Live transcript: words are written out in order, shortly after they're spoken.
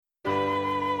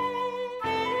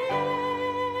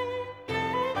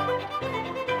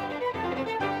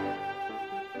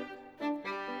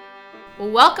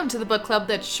Welcome to the book club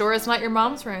that sure is not your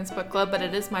mom's parents' book club, but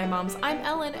it is my mom's. I'm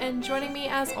Ellen, and joining me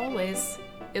as always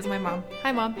is my mom.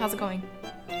 Hi, Mom. How's it going?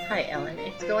 Hi, Ellen.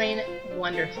 It's going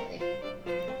wonderfully.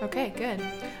 Okay, good.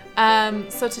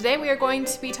 So today we are going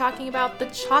to be talking about The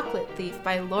Chocolate Thief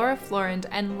by Laura Florent,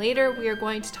 and later we are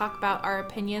going to talk about our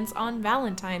opinions on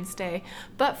Valentine's Day.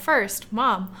 But first,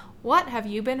 Mom, what have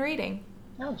you been reading?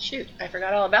 Oh, shoot. I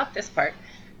forgot all about this part.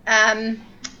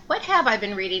 What have I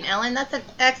been reading, Ellen? That's an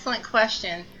excellent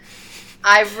question.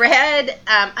 I read,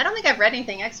 I don't think I've read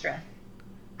anything extra.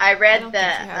 I read I don't think you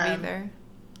have either.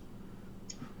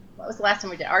 What was the last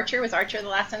one we did? Archer? Was Archer the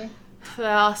last one?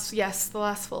 Yes, the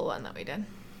last full one that we did.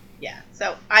 Yeah,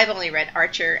 so I've only read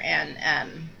Archer and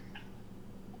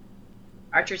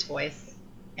Archer's Voice.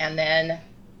 And then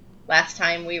last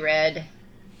time we read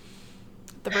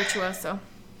The Virtuoso.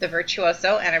 The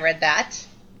Virtuoso, and I read that.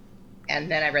 And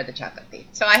then I read The Chocolate Thief.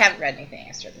 So I haven't read anything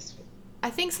extra this week. I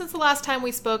think since the last time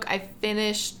we spoke, I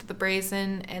finished The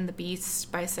Brazen and the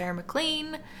Beast by Sarah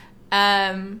MacLean,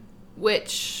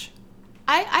 which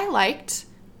I liked.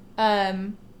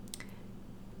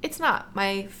 It's not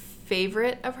my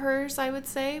favorite of hers, I would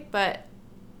say, but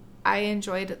I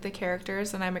enjoyed the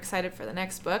characters, and I'm excited for the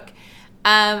next book.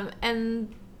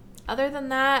 And other than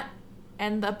that,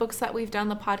 and the books that we've done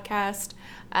the podcast,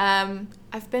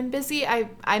 I've been busy.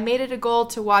 I made it a goal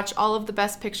to watch all of the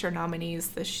Best Picture nominees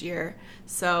this year.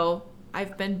 So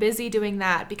I've been busy doing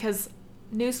that because,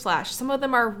 newsflash, some of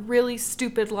them are really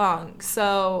stupid long.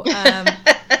 So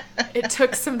it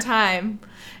took some time.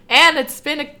 And it's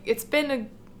been a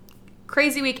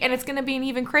crazy week, and it's going to be an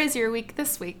even crazier week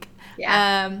this week.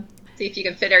 Yeah. See if you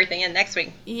can fit everything in next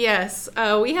week. Yes.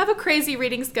 We have a crazy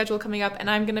reading schedule coming up, and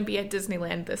I'm going to be at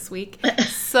Disneyland this week.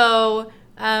 So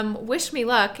wish me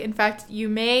luck. In fact, you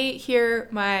may hear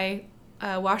my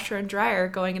washer and dryer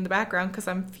going in the background because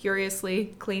I'm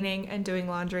furiously cleaning and doing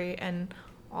laundry and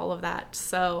all of that.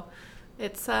 So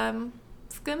it's going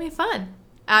to be fun.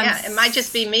 Yeah, it might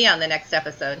just be me on the next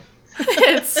episode.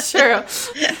 It's true.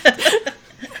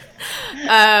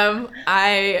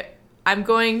 I'm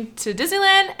going to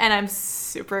Disneyland, and I'm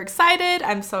super excited.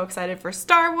 I'm so excited for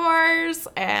Star Wars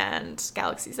and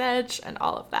Galaxy's Edge and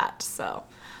all of that. So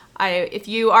if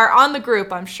you are on the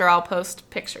group, I'm sure I'll post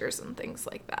pictures and things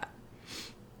like that.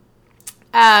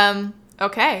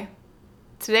 Okay.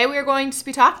 Today we are going to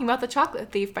be talking about The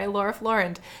Chocolate Thief by Laura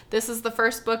Florent. This is the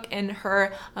first book in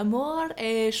her Amour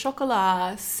et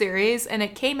Chocolat series, and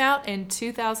it came out in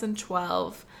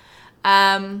 2012.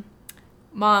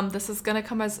 Mom, this is going to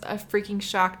come as a freaking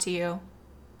shock to you,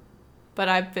 but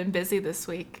I've been busy this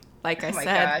week, like I said. Oh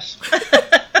my gosh.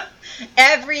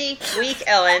 Every week,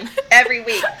 Ellen, every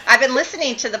week. I've been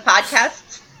listening to the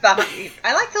podcasts.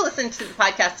 I like to listen to the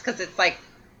podcasts because it's like,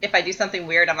 if I do something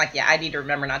weird, I'm like, yeah, I need to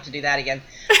remember not to do that again.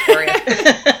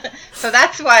 So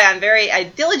that's why I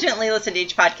diligently listen to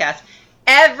each podcast.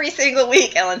 Every single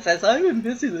week, Ellen says, I've been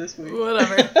busy this week.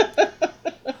 Whatever.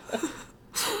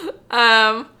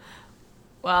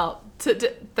 Well,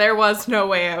 there was no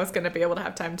way I was going to be able to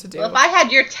have time to do. Well, if I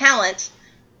had your talent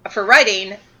for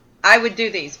writing, I would do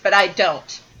these, but I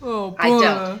don't. Oh, boy. I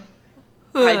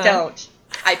don't.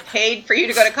 I paid for you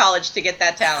to go to college to get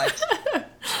that talent.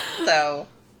 So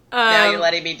now you're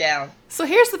letting me down. So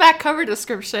here's the back cover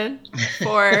description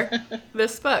for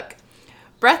this book.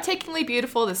 Breathtakingly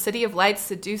beautiful, the City of Lights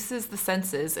seduces the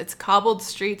senses, its cobbled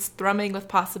streets thrumming with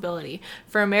possibility.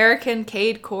 For American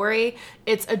Cade Corey,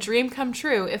 it's a dream come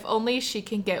true if only she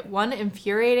can get one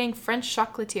infuriating French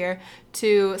chocolatier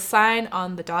to sign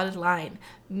on the dotted line.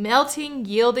 Melting,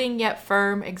 yielding yet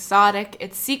firm, exotic,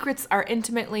 its secrets are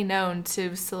intimately known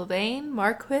to Sylvain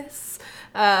Marquis,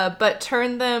 but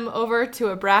turn them over to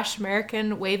a brash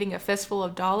American waving a fistful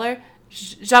of dollar.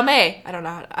 Jamais.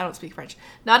 I don't speak French.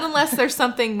 Not unless there's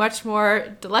something much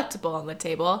more delectable on the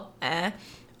table.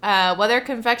 Whether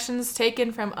confections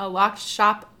taken from a locked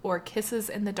shop or kisses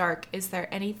in the dark, is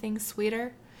there anything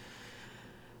sweeter?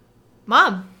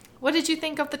 Mom, what did you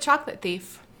think of The Chocolate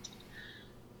Thief?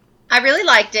 I really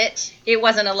liked it. It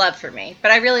wasn't a love for me, but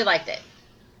I really liked it.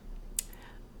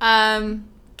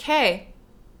 Okay.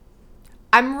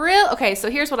 Okay, so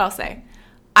here's what I'll say.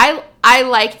 I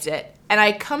liked it. And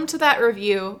I come to that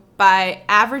review by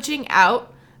averaging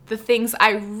out the things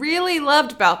I really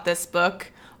loved about this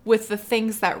book with the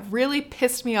things that really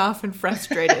pissed me off and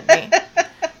frustrated me.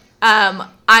 I'm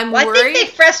worried. I think they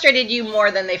frustrated you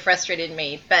more than they frustrated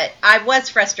me, but I was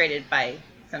frustrated by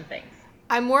some things.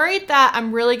 I'm worried that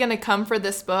I'm really going to come for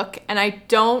this book, and I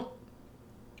don't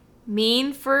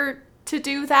mean to to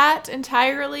do that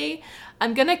entirely.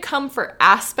 I'm going to come for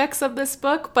aspects of this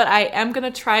book, but I am going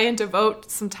to try and devote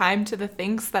some time to the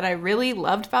things that I really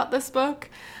loved about this book.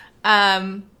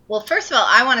 Well, first of all,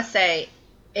 I want to say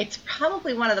it's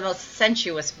probably one of the most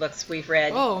sensuous books we've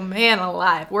read. Oh, man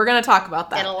alive. We're going to talk about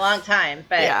that. In a long time,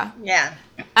 but yeah.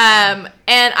 And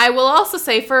I will also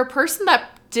say, for a person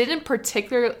that didn't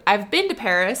particularly... I've been to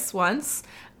Paris once.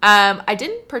 I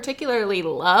didn't particularly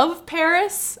love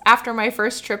Paris after my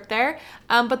first trip there,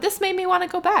 but this made me want to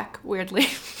go back, weirdly.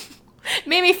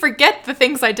 Made me forget the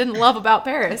things I didn't love about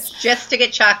Paris. Just to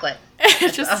get chocolate.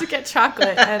 Just to get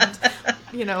chocolate. And,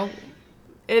 you know,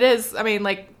 it is, I mean,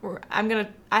 like,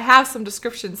 I have some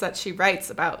descriptions that she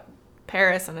writes about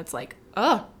Paris, and it's like,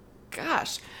 oh,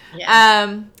 gosh.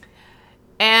 Yeah.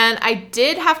 And I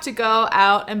did have to go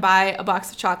out and buy a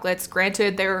box of chocolates.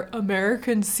 Granted, they're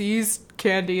American Seas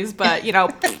candies, but, you know,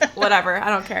 whatever. I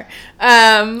don't care.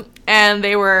 And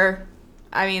they were,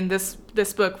 I mean, this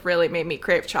book really made me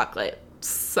crave chocolate.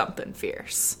 Something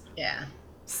fierce. Yeah.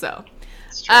 So,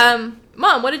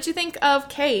 Mom, what did you think of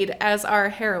Cade as our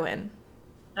heroine?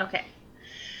 Okay.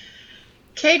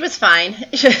 Cade was fine.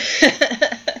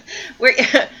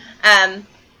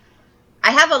 I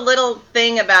have a little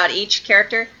thing about each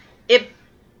character.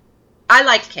 I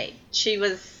liked Cade. She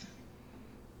was,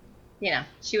 you know,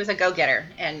 she was a go-getter,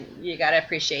 and you got to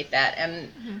appreciate that.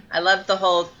 And I loved the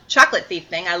whole chocolate thief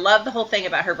thing. I loved the whole thing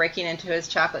about her breaking into his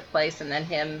chocolate place and then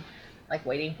him, like,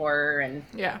 waiting for her, and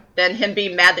then him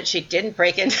being mad that she didn't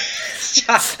break into his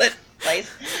chocolate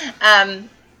place.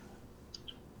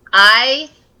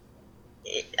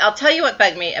 I'll tell you what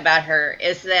bugged me about her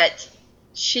is that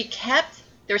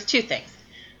there's two things.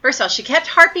 First of all, she kept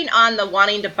harping on the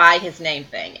wanting to buy his name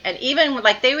thing. And even,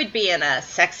 like, they would be in a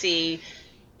sexy,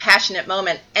 passionate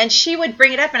moment, and she would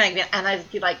bring it up, and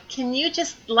I'd be like, can you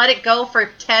just let it go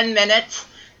for 10 minutes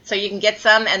so you can get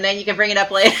some, and then you can bring it up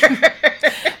later?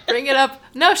 Bring it up.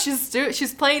 No,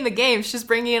 she's playing the game. She's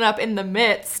bringing it up in the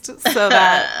midst so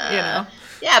that, you know.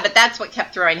 Yeah, but that's what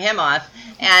kept throwing him off.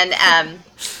 And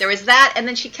there was that, and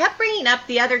then she kept bringing up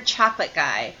the other chocolate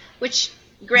guy, which,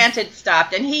 granted,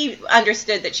 stopped, and he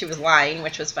understood that she was lying,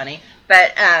 which was funny.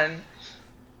 But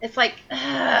it's like...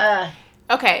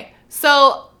 Okay,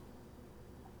 so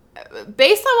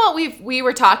based on what we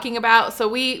were talking about, so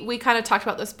we kind of talked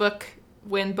about this book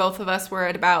when both of us were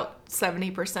at about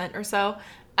 70% or so.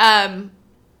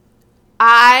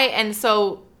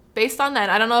 So based on that,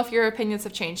 I don't know if your opinions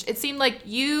have changed. It seemed like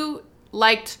you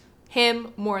liked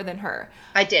him more than her.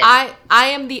 I did. I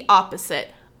am the opposite.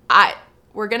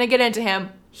 We're going to get into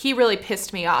him. He really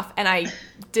pissed me off, and I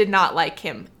did not like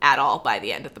him at all by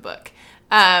the end of the book.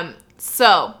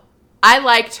 So I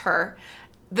liked her.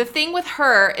 The thing with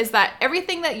her is that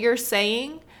everything that you're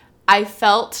saying, I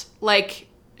felt like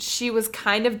she was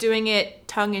kind of doing it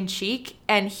tongue-in-cheek,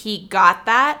 and he got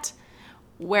that,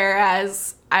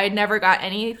 whereas I never got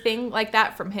anything like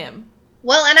that from him.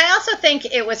 Well, and I also think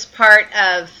it was part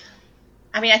of...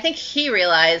 I think he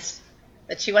realized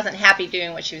that she wasn't happy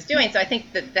doing what she was doing, so I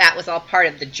think that was all part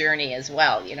of the journey as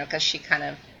well, you know, because she kind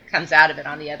of comes out of it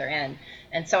on the other end.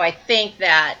 And so I think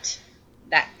that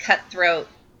cutthroat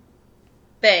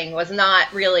thing was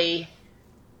not really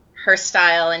her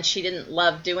style, and she didn't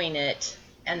love doing it,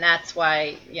 and that's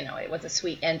why, you know, it was a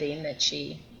sweet ending that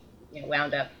she, you know,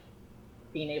 wound up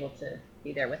being able to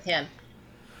be there with him.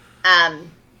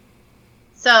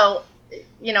 So,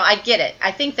 you know, I get it.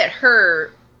 I think that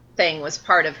her thing was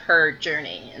part of her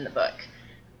journey in the book.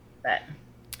 But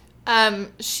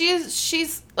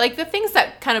she's like, the things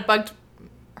that kind of bugged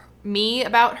me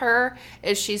about her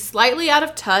is she's slightly out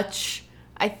of touch,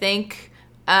 I think.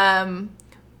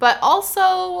 But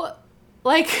also,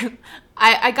 like,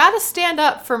 I gotta stand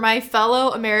up for my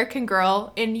fellow American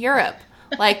girl in Europe.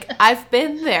 Like, I've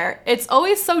been there. It's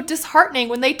always so disheartening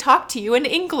when they talk to you in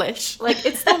English. Like,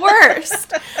 it's the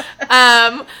worst.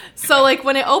 So, like,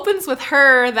 when it opens with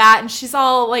her, and she's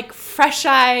all, like,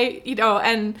 fresh-eyed, you know,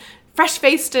 and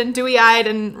fresh-faced and dewy-eyed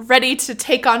and ready to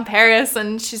take on Paris,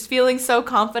 and she's feeling so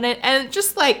confident, and it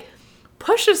just, like,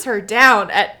 pushes her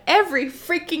down at every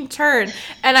freaking turn.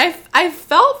 And I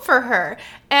felt for her.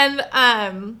 And I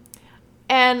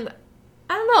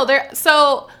don't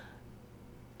know,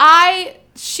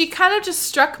 she kind of just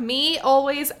struck me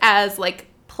always as, like,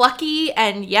 plucky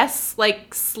and, yes,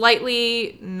 like,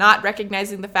 slightly not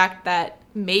recognizing the fact that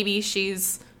maybe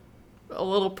she's a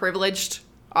little privileged,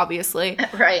 obviously.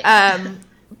 Right.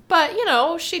 But, you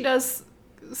know, she does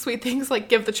sweet things like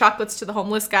give the chocolates to the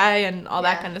homeless guy and all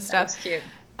that kind of stuff. That's cute.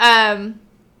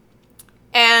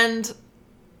 And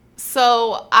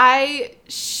so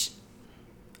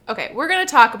okay, we're going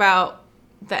to talk about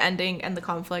the ending and the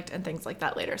conflict and things like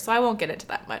that later, so I won't get into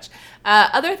that much.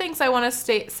 Other things I want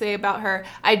to say about her,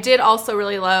 I did also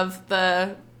really love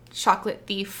the chocolate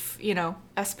thief,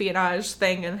 espionage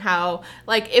thing, and how,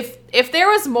 like, if there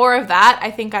was more of that,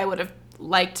 I think I would have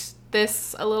liked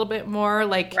this a little bit more.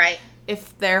 Like, right.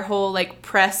 If their whole, like,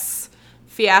 press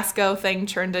fiasco thing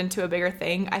turned into a bigger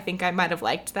thing, I think I might have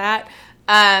liked that.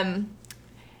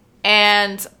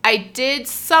 And I did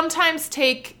sometimes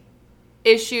take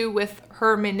issue with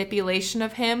her manipulation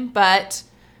of him, but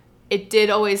it did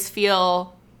always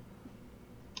feel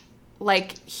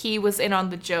like he was in on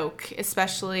the joke,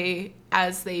 especially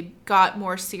as they got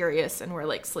more serious and were,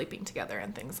 like, sleeping together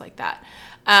and things like that.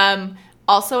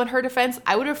 Also, in her defense,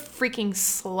 I would have freaking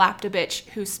slapped a bitch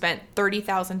who spent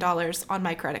 $30,000 on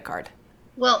my credit card.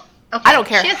 Well, okay. I don't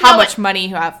care how much money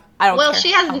you have. I don't care. Well,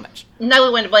 she has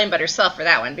no one to blame but herself for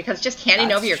that one, because just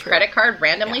handing over your credit card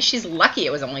randomly, Yeah. she's lucky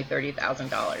it was only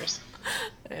 $30,000.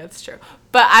 It's true.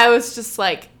 But I was just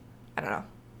like, I don't know.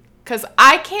 Because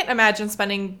I can't imagine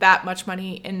spending that much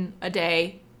money in a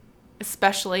day,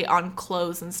 especially on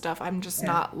clothes and stuff. I'm just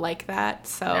not like that.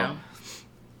 So, No.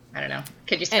 I don't know.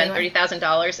 Could you spend Anyway.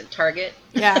 $30,000 at Target?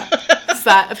 yeah. Is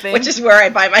that a thing? Which is where I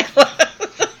buy my clothes.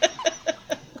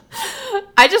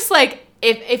 I just, like,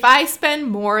 if I spend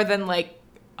more than, like,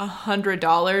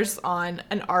 $100 on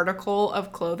an article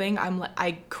of clothing,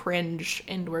 I cringe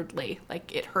inwardly.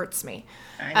 Like, it hurts me.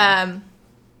 I know.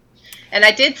 And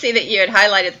I did see that you had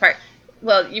highlighted the part.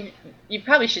 Well, you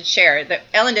probably should share that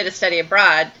Ellen did a study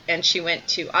abroad, and she went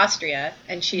to Austria,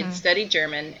 and she had studied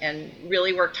German and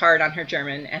really worked hard on her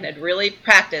German and had really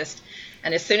practiced.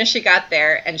 And as soon as she got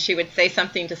there and she would say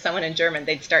something to someone in German,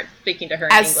 they'd start speaking to her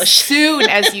in As English. soon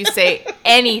as you say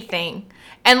anything.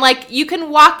 And, like, you can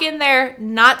walk in there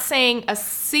not saying a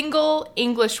single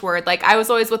English word. Like, I was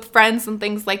always with friends and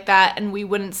things like that, and we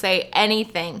wouldn't say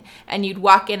anything. And you'd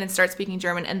walk in and start speaking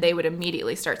German, and they would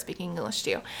immediately start speaking English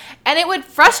to you. And it would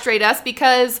frustrate us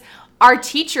because our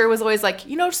teacher was always like,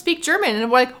 speak German.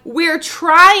 And we're like, we're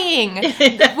trying.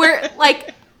 We're,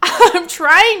 like... I'm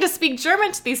trying to speak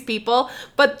German to these people,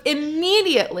 but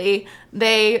immediately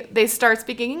they start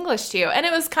speaking English to you. And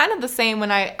it was kind of the same when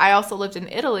I also lived in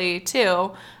Italy,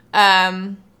 too.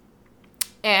 And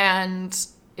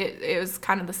it was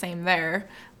kind of the same there.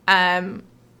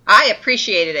 I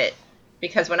appreciated it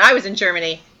because when I was in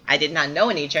Germany, I did not know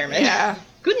any German. Yeah.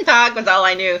 Guten Tag was all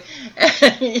I knew.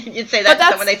 You'd say that to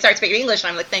someone, they'd start speaking English,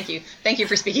 and I'm like, thank you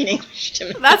for speaking English to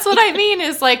me. That's what I mean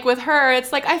is, like, with her,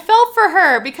 it's like I felt for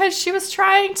her because she was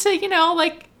trying to,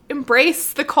 like,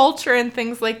 embrace the culture and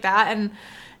things like that,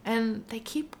 and they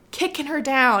keep kicking her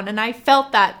down, and I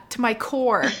felt that to my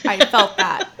core. I felt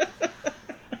that.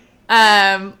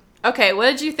 Okay, what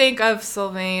did you think of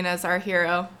Sylvain as our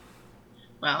hero?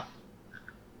 Well,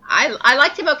 I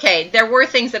liked him okay. There were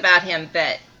things about him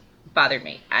that bothered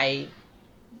me, I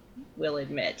will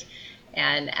admit.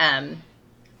 And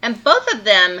both of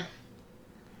them,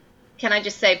 can I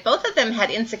just say, both of them had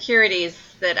insecurities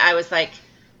that I was like,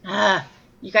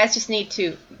 you guys just need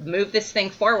to move this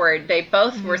thing forward. They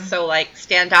both were so, like,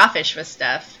 standoffish with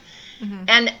stuff.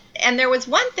 And there was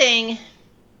one thing,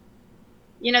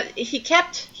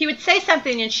 he would say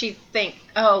something and she'd think,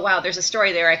 oh, wow, there's a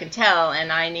story there I can tell,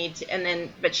 and I need to,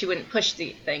 but she wouldn't push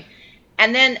the thing.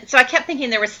 And then, so I kept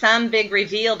thinking there was some big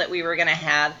reveal that we were going to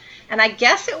have. And I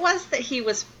guess it was that he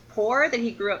was poor, that he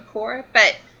grew up poor.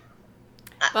 But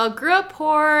well, grew up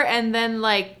poor, and then,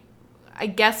 like, I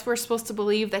guess we're supposed to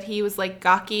believe that he was, like,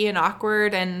 gawky and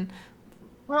awkward, and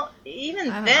well, even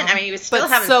then, know. I mean, he was still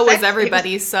but having so sex. was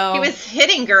everybody. He so was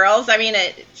hitting girls. I mean,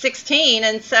 at 16,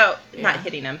 and so not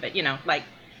hitting them, but like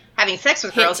having sex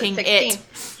with girls at 16,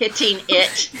 hitting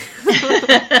it,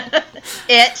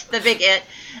 the big it.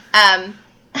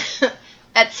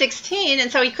 At 16,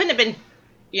 and so he couldn't have been,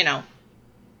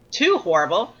 too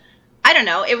horrible. I don't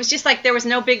know. It was just like there was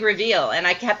no big reveal, and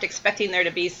I kept expecting there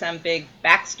to be some big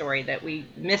backstory that we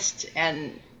missed,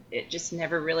 and it just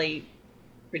never really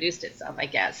produced itself, I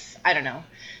guess. I don't know.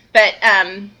 But,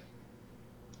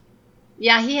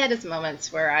 yeah, he had his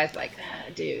moments where I was like,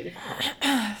 dude.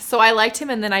 So I liked him,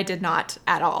 and then I did not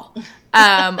at all.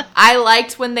 I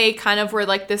liked when they kind of were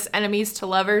like this enemies to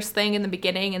lovers thing in the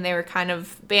beginning, and they were kind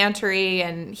of bantery,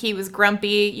 and he was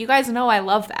grumpy. You guys know I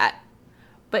love that.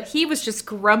 But he was just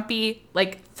grumpy,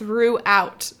 like,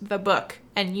 throughout the book.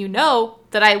 And you know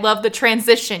that I love the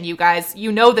transition, you guys.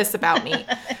 You know this about me.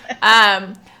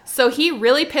 So he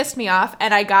really pissed me off,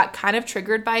 and I got kind of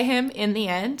triggered by him in the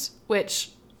end,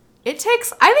 which I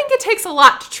think it takes a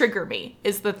lot to trigger me,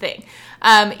 is the thing.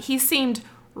 He seemed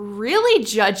really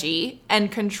judgy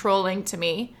and controlling to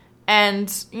me,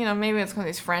 and, you know, maybe it's because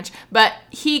he's French, but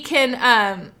he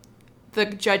can, the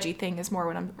judgy thing is more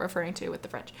what I'm referring to with the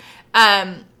French.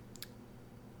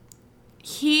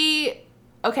 He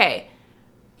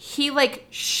like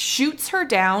shoots her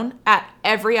down at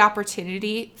every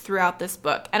opportunity throughout this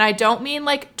book. And I don't mean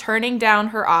like turning down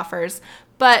her offers,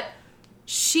 but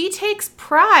she takes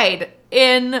pride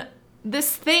in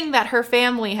this thing that her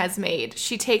family has made.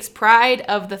 She takes pride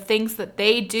of the things that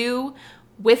they do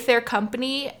with their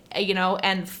company, you know,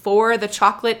 and for the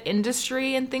chocolate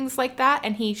industry and things like that.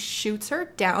 And he shoots her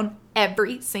down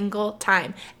every single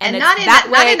time. And not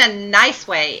in a nice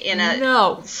way, in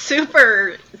a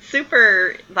super,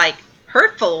 super, like,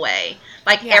 hurtful way.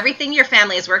 Like, everything your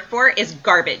family has worked for is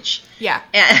garbage. Yeah.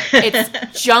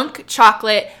 It's junk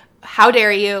chocolate. How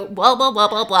dare you? Blah, blah, blah,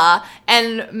 blah, blah.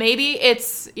 And maybe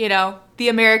it's, you know, the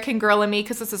American girl in me,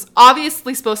 because this is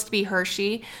obviously supposed to be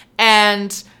Hershey.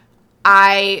 And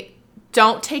I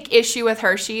don't take issue with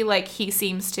Hershey like he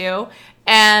seems to.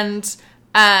 And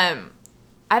I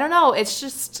don't know. It's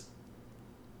just,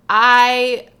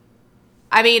 I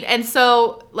mean, and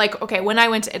so, like, okay, when I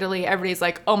went to Italy, everybody's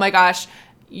like, oh my gosh,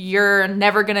 you're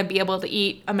never going to be able to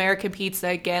eat American pizza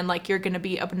again. Like, you're going to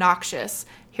be obnoxious.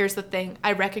 Here's the thing.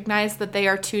 I recognize that they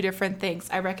are two different things.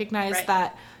 I recognize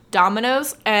that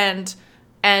Domino's and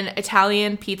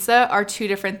Italian pizza are two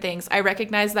different things. I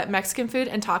recognize that Mexican food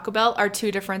and Taco Bell are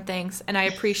two different things, and I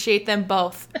appreciate them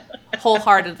both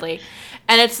wholeheartedly.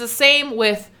 And it's the same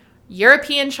with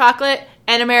European chocolate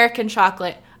and American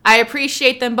chocolate. I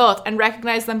appreciate them both and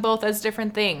recognize them both as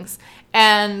different things.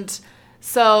 And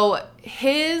so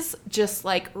his just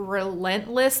like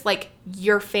relentless, like,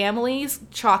 your family's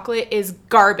chocolate is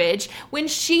garbage. When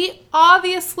she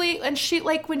obviously, and she,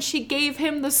 like, when she gave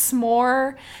him the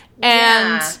s'more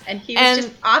and he was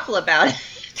just awful about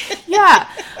it. Yeah.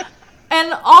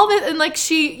 And all this, and like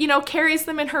she, you know, carries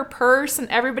them in her purse and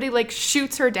everybody like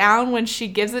shoots her down when she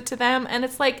gives it to them. And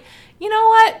it's like, you know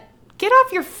what? Get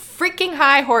off your freaking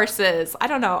high horses. I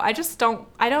don't know. I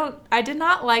did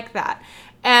not like that.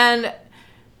 And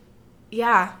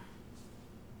yeah,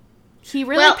 he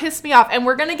really pissed me off. And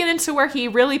we're going to get into where he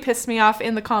really pissed me off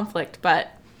in the conflict,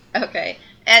 but. Okay.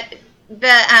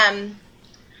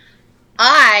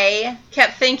 I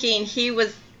kept thinking he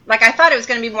was, like, I thought it was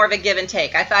going to be more of a give and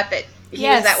take. I thought that he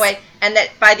was that way, and that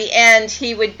by the end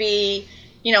he would be,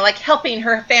 you know, like, helping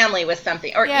her family with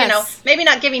something. Or, you know, maybe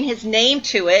not giving his name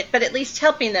to it, but at least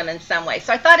helping them in some way.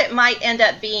 So I thought it might end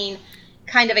up being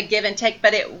kind of a give and take,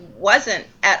 but it wasn't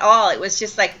at all. It was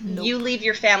just like, you leave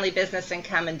your family business and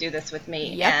come and do this with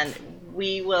me, and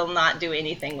we will not do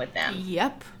anything with them.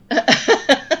 Yep.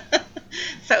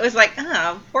 So it was like,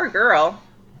 oh, poor girl.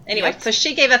 Anyway, so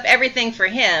she gave up everything for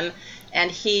him,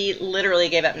 and he literally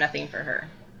gave up nothing for her.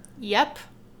 Yep.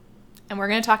 And we're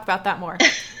going to talk about that more.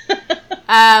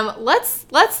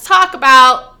 Let's talk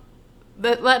about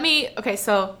okay,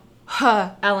 so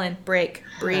Ellen,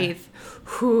 breathe.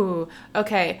 Whew.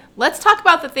 Okay, let's talk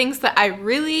about the things that I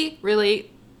really,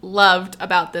 really loved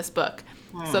about this book.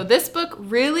 So this book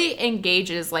really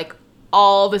engages, like,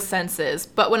 all the senses.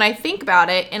 But when I think about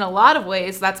it, in a lot of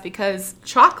ways, that's because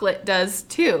chocolate does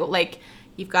too. Like,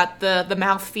 you've got the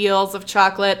mouth feels of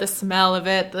chocolate, the smell of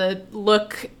it, the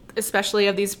look, especially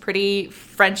of these pretty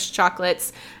French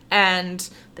chocolates, and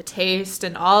the taste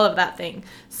and all of that thing.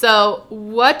 So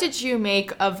what did you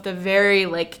make of the very,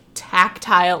 like,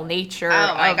 tactile nature of this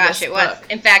book? Oh my gosh, it was.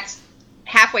 In fact,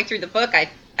 halfway through the book, I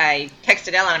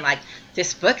texted Ellen, I'm like,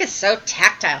 this book is so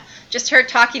tactile. Just her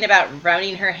talking about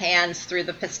running her hands through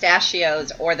the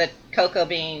pistachios or the cocoa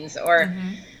beans, or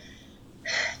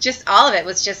just all of it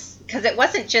was just, because it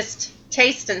wasn't just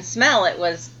taste and smell, it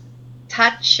was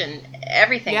touch and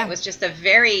everything. It was just a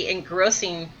very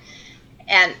engrossing,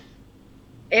 and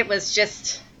it was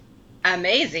just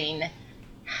amazing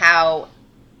how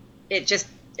it just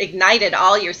ignited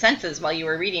all your senses while you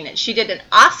were reading it. She did an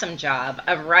awesome job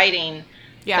of writing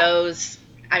those.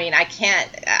 I mean,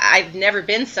 I've never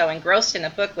been so engrossed in a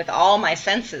book with all my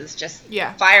senses just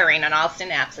firing on all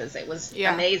synapses. It was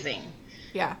amazing.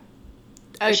 Yeah.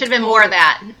 There should have been more of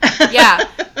that. Yeah.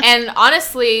 And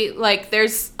honestly, like,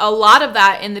 there's a lot of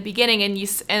that in the beginning, and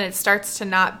it starts to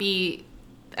not be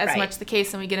as much the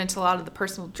case, and we get into a lot of the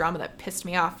personal drama that pissed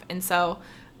me off. And so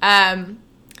I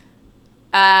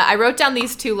wrote down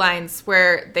these two lines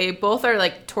where they both are,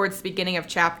 like, towards the beginning of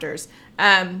chapters.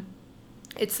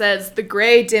 It says, the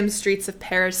gray, dim streets of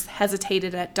Paris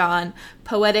hesitated at dawn.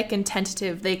 Poetic and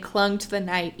tentative, they clung to the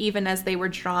night, even as they were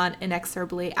drawn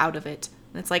inexorably out of it.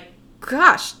 And it's like,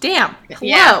 gosh, damn, hello.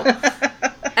 Yeah.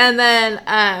 And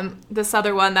then this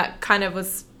other one that kind of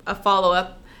was a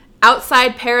follow-up.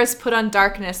 Outside, Paris put on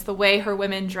darkness the way her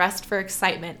women dressed for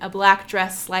excitement, a black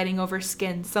dress sliding over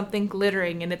skin, something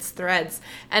glittering in its threads.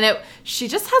 And she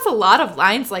just has a lot of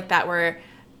lines like that where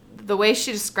the way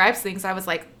she describes things, I was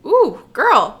like, ooh,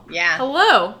 girl. Yeah.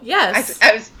 Hello. Yes.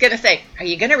 I was going to say, are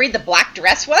you going to read the black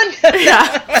dress one?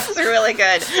 Yeah. That's really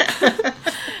good.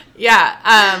 Yeah.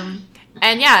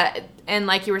 And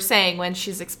like you were saying, when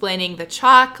she's explaining the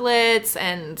chocolates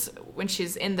and when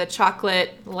she's in the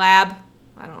chocolate lab,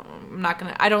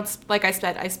 like I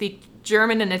said, I speak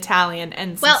German and Italian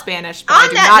and some Spanish, but I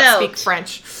do not speak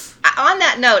French. On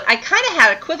that note, I kind of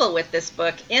had a quibble with this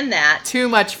book in that too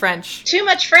much French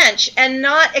and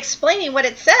not explaining what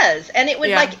it says, and it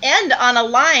would like end on a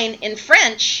line in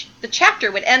French. The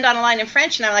chapter would end on a line in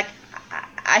French, and I'm like,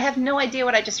 I have no idea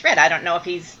what I just read. I don't know if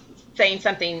he's saying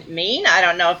something mean. I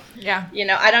don't know if,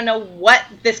 I don't know what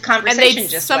this conversation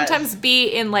just sometimes was. Be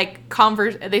in like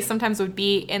they sometimes would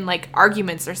be in like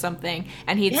arguments or something,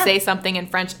 and he'd say something in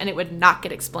French and it would not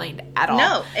get explained at all.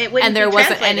 No, it wouldn't. And there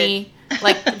wasn't any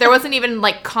there wasn't even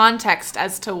like context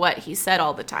as to what he said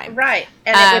all the time. Right.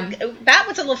 And that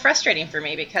was a little frustrating for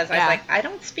me because I was like, I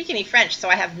don't speak any French, so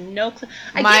I have no clue.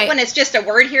 I get when it's just a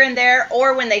word here and there,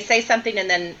 or when they say something and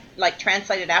then like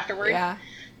translate it afterward. Yeah.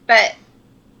 But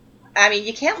I mean,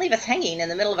 you can't leave us hanging in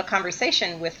the middle of a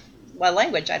conversation with a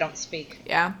language I don't speak.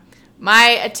 Yeah.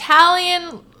 My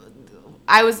Italian,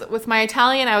 I was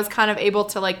kind of able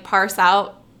to like parse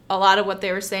out a lot of what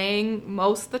they were saying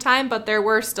most of the time, but there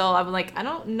were still, I'm like, I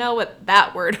don't know what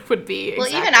that word would be. Well,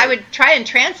 even I would try and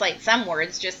translate some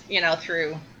words just,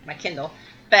 through my Kindle,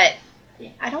 but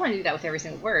I don't want to do that with every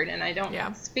single word, and I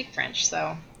don't speak French,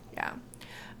 so. Yeah.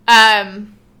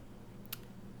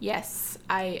 Yes,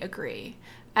 I agree.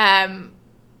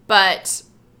 But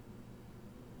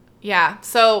yeah,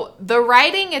 so the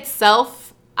writing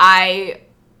itself, I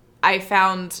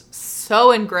found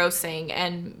so engrossing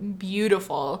and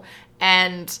beautiful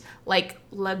and like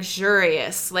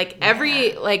luxurious. Like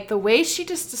the way she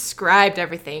just described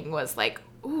everything was like,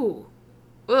 ooh,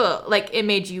 ugh. Like it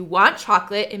made you want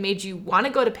chocolate. It made you want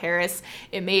to go to Paris.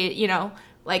 It made,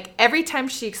 like every time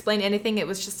she explained anything, it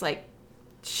was just like,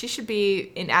 she should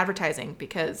be in advertising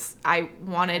because I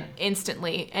wanted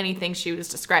instantly anything she was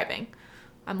describing.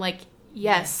 I'm like,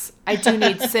 yes, I do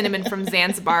need cinnamon from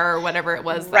Zanzibar or whatever it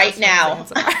was. Right now.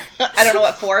 I don't know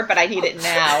what for, but I need it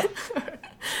now.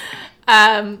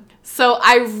 So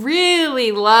I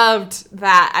really loved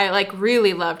that. I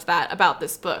really loved that about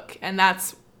this book. And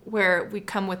that's where we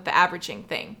come with the averaging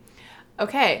thing.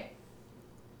 Okay.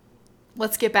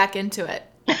 Let's get back into it.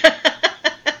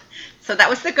 So that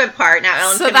was the good part. Now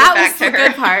Ellen's going to get back to her. So that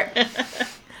was the good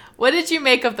part. What did you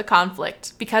make of the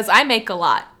conflict? Because I make a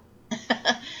lot.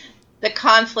 The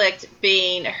conflict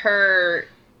being her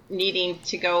needing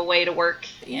to go away to work.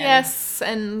 Yes,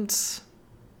 and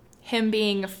him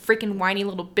being a freaking whiny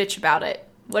little bitch about it.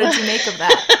 What did you make of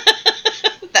that?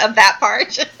 Of that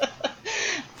part?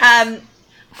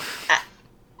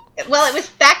 Well, it was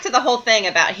back to the whole thing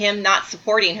about him not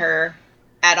supporting her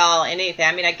at all in anything.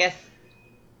 I mean, I guess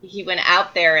he went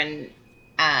out there and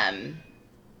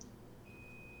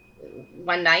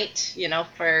one night,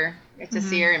 to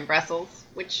see her in Brussels,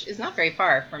 which is not very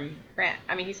far from France.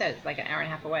 I mean, he said it's like an hour and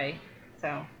a half away,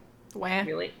 so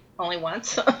really only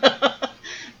once.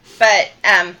 But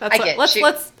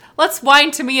let's whine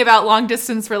to me about long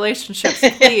distance relationships,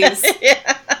 please.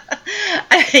 Yeah.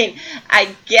 I mean, I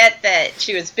get that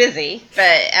she was busy,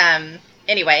 but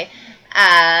anyway,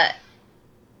 I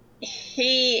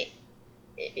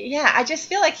just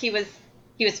feel like he was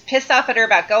pissed off at her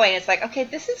about going. It's like, okay,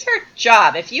 this is her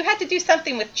job. If you had to do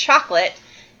something with chocolate,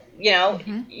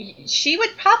 she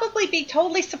would probably be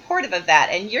totally supportive of that.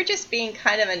 And you're just being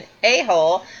kind of an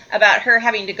a-hole about her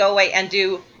having to go away and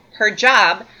do her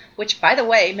job, which, by the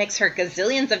way, makes her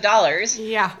gazillions of dollars.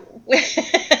 Yeah. Which,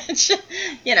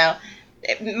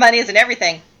 money isn't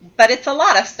everything, but it's a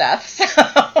lot of stuff. So,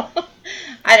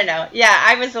 I don't know. Yeah,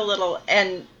 I was a little,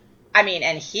 and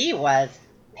he was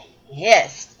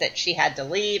pissed that she had to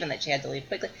leave and that she had to leave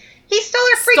quickly. He stole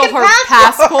her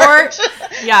passport.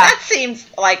 Yeah. That seems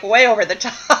like way over the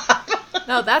top.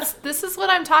 No, this is what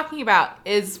I'm talking about,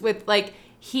 is with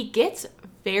he gets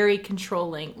very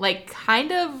controlling,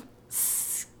 kind of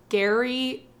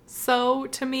scary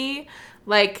to me.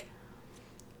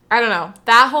 I don't know,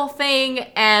 that whole thing.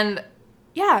 And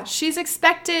yeah, she's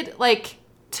expected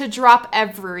to drop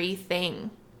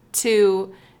everything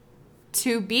to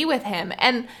be with him.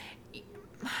 And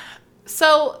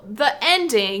so the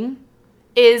ending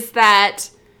is that,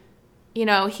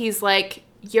 he's like,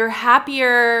 you're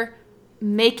happier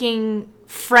making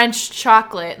French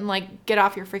chocolate and like get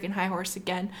off your freaking high horse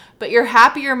again. But you're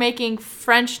happier making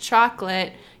French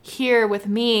chocolate here with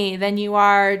me than you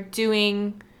are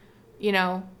doing, you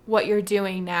know, what you're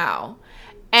doing now.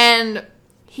 And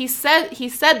he said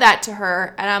that to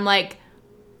her, and I'm like,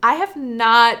 I have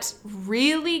not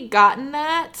really gotten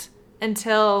that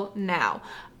until now.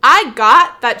 I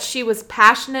got that she was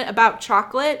passionate about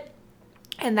chocolate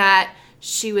and that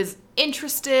she was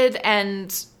interested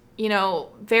and, you know,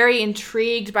 very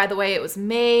intrigued by the way it was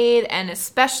made, and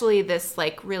especially this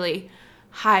like really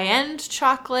high-end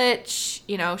chocolate.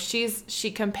 You know,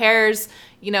 she compares,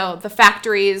 you know, the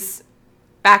factories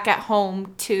back at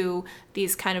home to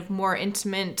these kind of more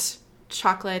intimate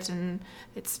chocolate, and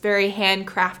it's very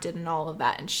handcrafted and all of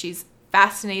that, and she's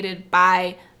fascinated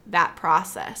by that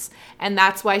process, and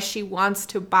that's why she wants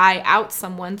to buy out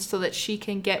someone so that she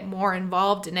can get more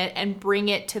involved in it and bring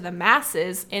it to the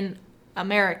masses in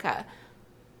America,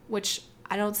 which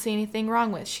I don't see anything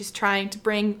wrong with. She's trying to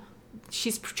bring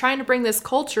this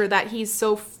culture that he's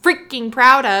so freaking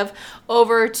proud of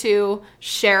over to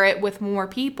share it with more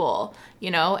people,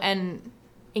 you know, and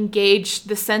engage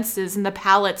the senses and the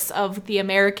palates of the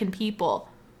American people.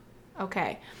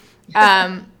 Okay.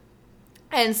 And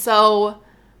so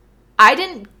I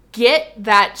didn't get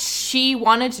that she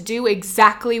wanted to do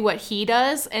exactly what he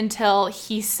does until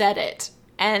he said it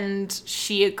and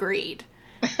she agreed.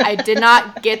 I did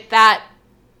not get that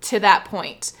to that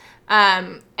point.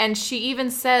 And she even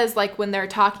says, like, when they're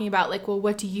talking about, like, well,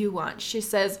 what do you want? She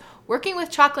says, working with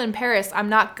chocolate in Paris, I'm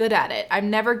not good at it. I'm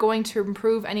never going to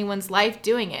improve anyone's life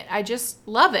doing it. I just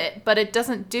love it, but it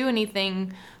doesn't do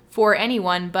anything for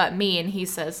anyone but me. And he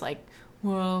says, like,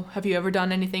 well, have you ever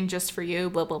done anything just for you?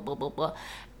 Blah, blah, blah, blah, blah.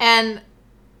 And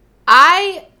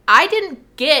I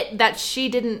didn't get that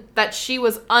she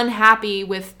was unhappy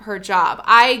with her job.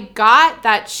 I got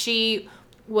that she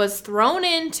was thrown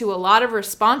into a lot of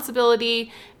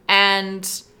responsibility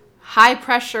and high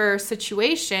pressure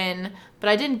situation, but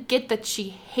I didn't get that she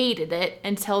hated it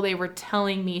until they were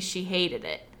telling me she hated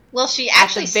it. Well, she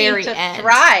actually seemed to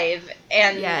thrive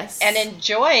and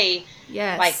enjoy,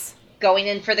 like, going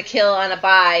in for the kill on a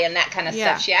buy and that kind of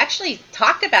stuff. She actually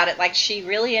talked about it like she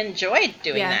really enjoyed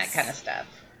doing that kind of stuff.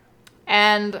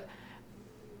 And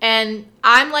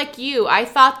I'm like you. I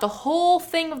thought the whole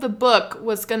thing of the book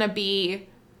was going to be,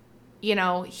 you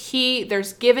know,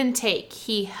 there's give and take.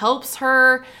 He helps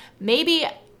her, maybe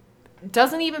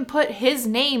doesn't even put his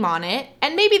name on it.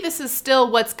 And maybe this is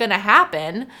still what's going to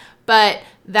happen, but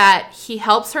that he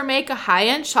helps her make a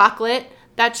high-end chocolate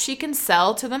that she can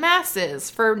sell to the masses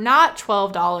for not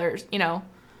 $12, you know,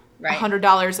 right.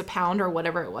 $100 a pound or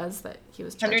whatever it was that he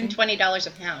was charging. $120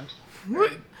 a pound.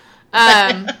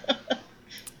 I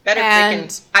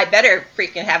better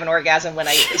freaking have an orgasm when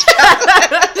I eat this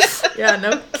chocolate. Yeah,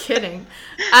 no kidding.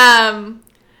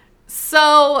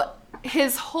 So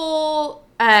his whole,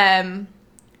 and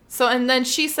then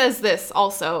she says this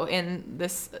also in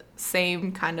this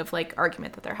same kind of like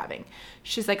argument that they're having.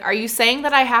 She's like, are you saying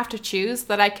that I have to choose,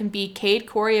 that I can be Cade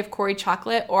Corey of Corey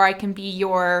Chocolate, or I can be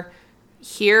your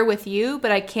here with you,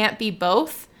 but I can't be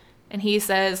both? And he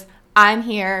says, I'm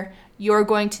here, you're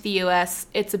going to the US,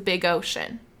 it's a big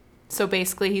ocean. So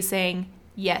basically he's saying,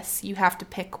 yes, you have to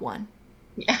pick one.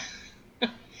 Yeah. And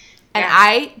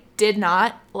I did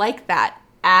not like that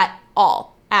at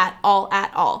all. At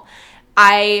all.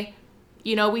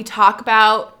 We talk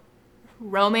about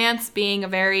romance being a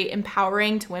very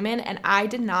empowering to women, and I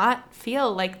did not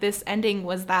feel like this ending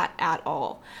was that at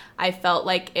all. I felt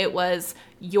like it was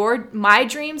my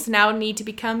dreams now need to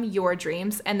become your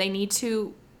dreams, and they need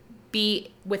to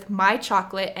be with my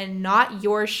chocolate and not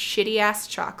your shitty ass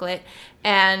chocolate.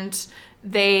 And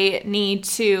they need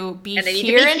to be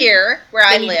here where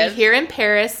I live. They need to be here in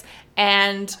Paris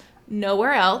and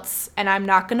nowhere else. And I'm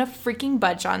not going to freaking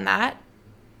budge on that.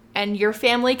 And your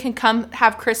family can come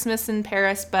have Christmas in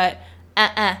Paris, but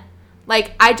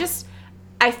Like,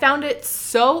 I found it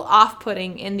so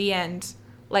off-putting in the end.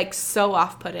 Like, so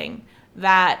off-putting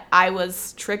that I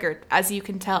was triggered, as you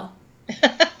can tell.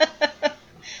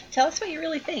 Tell us what you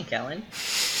really think, Ellen.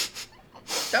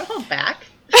 Don't hold back.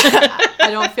 I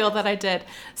don't feel that I did.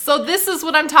 So this is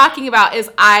what I'm talking about, is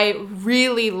I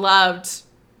really loved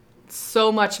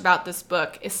so much about this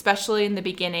book, especially in the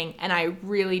beginning, and I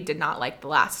really did not like the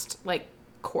last, like,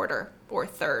 quarter or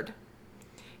third,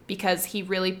 because he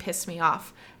really pissed me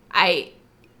off.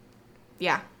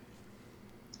 Yeah,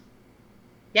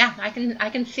 I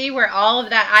can see where all of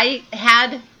that, I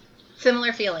had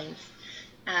similar feelings.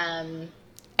 And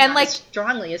like, as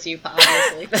strongly as you,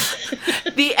 obviously.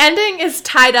 The ending is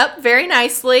tied up very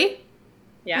nicely.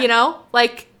 Yeah. You know,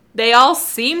 like, they all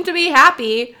seem to be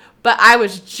happy, But I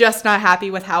was just not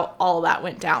happy with how all that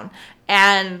went down.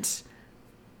 And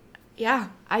yeah,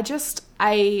 I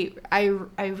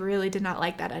really did not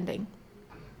like that ending.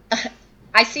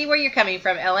 I see where you're coming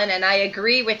from, Ellen, and I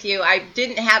agree with you. I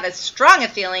didn't have as strong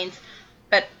of feelings,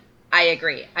 but I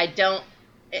agree. I don't,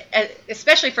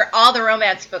 especially for all the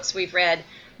romance books we've read,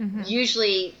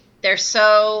 usually they're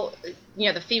so,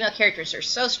 the female characters are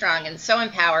so strong and so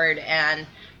empowered, and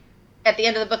at the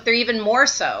end of the book, they're even more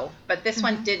so. But this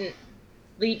one didn't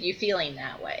leave you feeling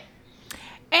that way.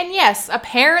 And yes,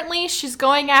 apparently she's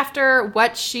going after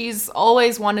what she's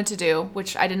always wanted to do,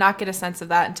 which I did not get a sense of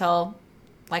that until,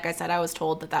 like I said, I was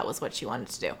told that was what she wanted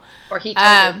to do. Or he told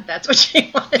her that's what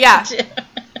she wanted to do.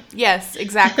 Yes,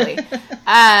 exactly.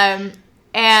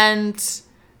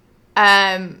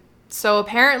 So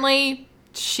apparently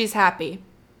she's happy.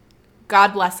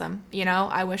 God bless him.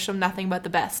 I wish him nothing but the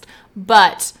best.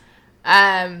 But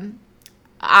I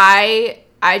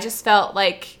just felt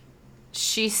like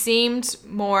she seemed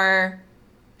more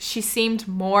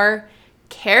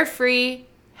carefree,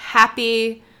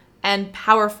 happy, and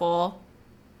powerful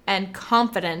and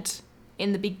confident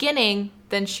in the beginning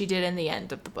than she did in the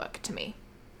end of the book to me.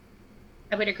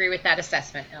 I would agree with that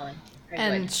assessment, Ellen.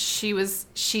 She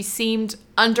seemed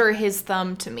under his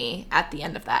thumb to me at the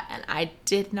end of that, and I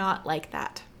did not like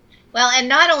that. Well, and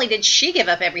not only did she give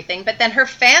up everything, but then her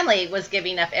family was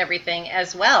giving up everything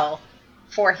as well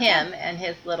for him and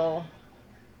his little,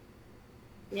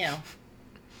 his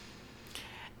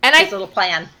little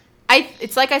plan.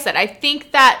 It's like I said, I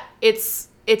think that it's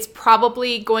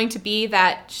probably going to be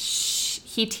that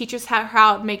he teaches her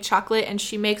how to make chocolate, and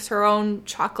she makes her own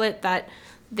chocolate that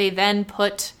they then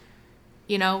put,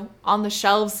 on the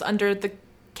shelves under the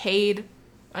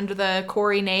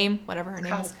Corey name, whatever her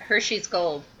name is. Hershey's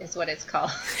Gold is what it's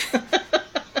called.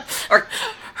 Or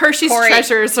Hershey's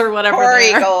Treasures or whatever.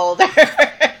 Corey Gold.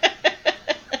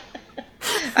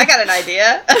 I got an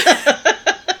idea.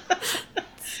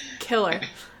 Killer.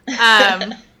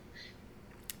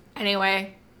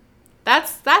 Anyway,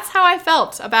 that's how I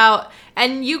felt about,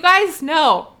 and you guys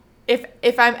know,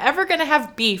 if I'm ever going to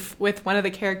have beef with one of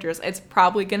the characters, it's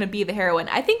probably going to be the heroine.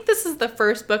 I think this is the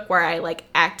first book where I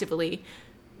actively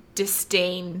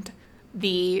disdained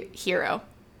the hero.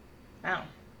 Wow.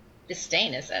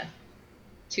 Disdain is a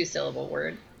 2-syllable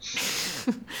word.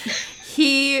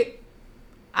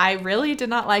 I really did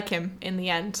not like him in the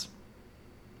end.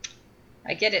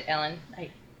 I get it, Ellen.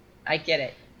 I get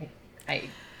it. I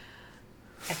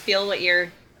feel what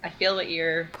you're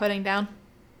putting down.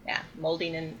 Yeah,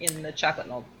 molding in the chocolate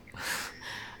mold.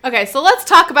 Okay, so let's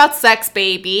talk about sex,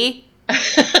 baby.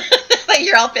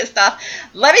 You're all pissed off.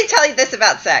 Let me tell you this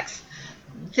about sex.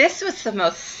 This was the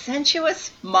most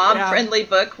sensuous, mom-friendly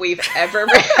book we've ever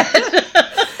read.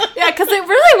 Yeah, because it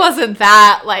really wasn't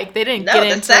that, they didn't get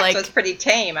into, the sex was pretty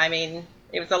tame. I mean,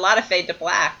 it was a lot of fade to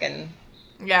black, and...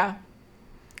 Yeah.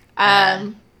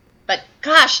 But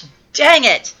gosh, dang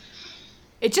it!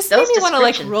 It just made me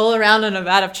want to, roll around in a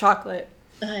vat of chocolate.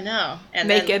 I know. And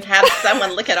naked. Then have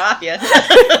someone lick it off you.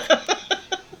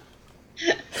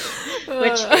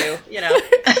 Which you,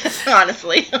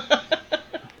 honestly.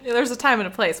 Yeah, there's a time and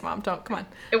a place, Mom. Come on.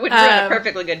 It would ruin a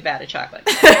perfectly good vat of chocolate.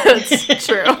 That's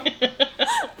true.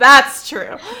 That's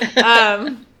true.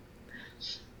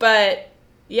 But,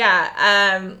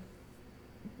 yeah.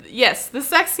 Yes, the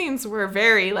sex scenes were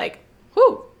very,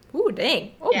 ooh,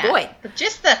 dang. Oh, yeah. Boy. But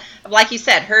just like you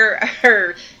said,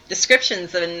 her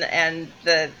descriptions and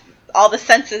all the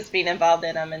senses being involved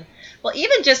in them. And, well,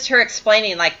 even just her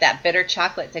explaining, that bitter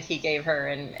chocolate that he gave her.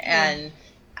 And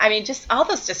I mean, just all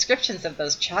those descriptions of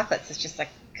those chocolates. It's just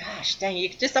gosh, dang, you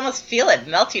could just almost feel it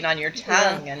melting on your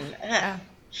tongue. Yeah. And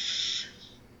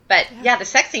But, the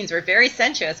sex scenes were very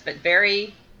sensuous, but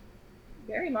very,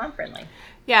 very mom-friendly.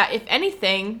 Yeah, if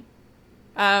anything...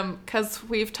 because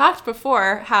we've talked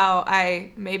before how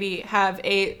I maybe have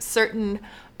a certain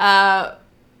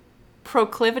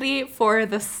proclivity for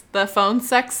the phone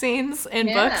sex scenes in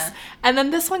books, and then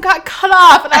this one got cut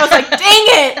off, and I was like, dang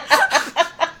it!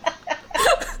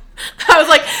 I was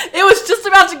like, it was just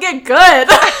about to get good.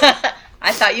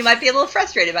 I thought you might be a little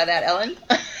frustrated by that, Ellen.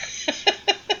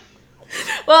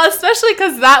 Well, especially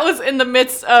because that was in the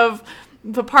midst of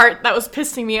the part that was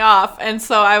pissing me off, and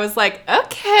so I was like,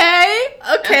 okay,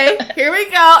 here we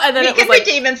go. And then he can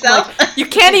redeem himself. You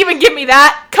can't even give me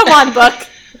that. Come on, book.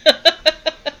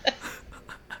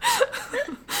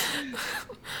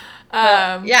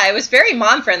 It was very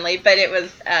mom friendly, but it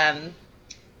was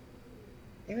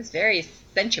very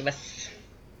sensuous.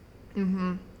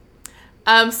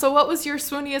 Mm-hmm. So what was your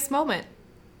swooniest moment?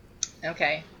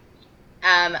 Okay.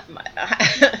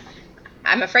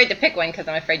 I'm afraid to pick one because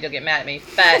I'm afraid you'll get mad at me.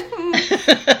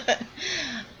 But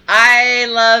I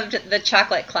loved the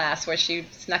chocolate class where she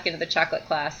snuck into the chocolate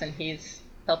class and he's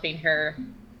helping her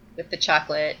with the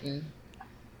chocolate and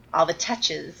all the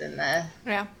touches and the...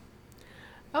 Yeah.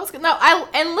 That was good. No,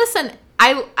 listen,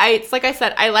 it's like I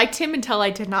said, I liked him until I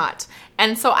did not.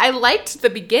 And so I liked the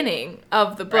beginning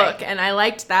of the book, right. And I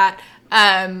liked that.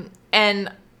 And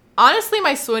honestly,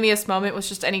 my swooniest moment was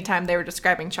just anytime they were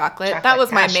describing chocolate. That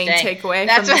was my main takeaway.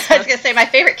 That's what I was going to say. My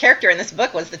favorite character in this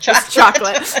book was the chocolate.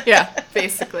 Chocolate. Yeah,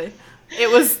 basically. It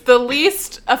was the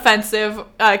least offensive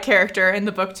character in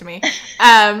the book to me.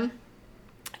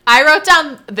 I wrote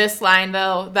down this line,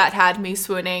 though, that had me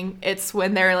swooning. It's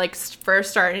when they're, like,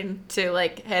 first starting to,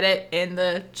 like, hit it in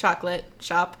the chocolate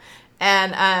shop.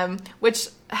 And, which,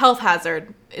 health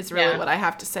hazard is really what I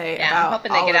have to say about I'm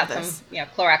hoping they get out this. Some,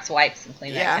 Clorox wipes and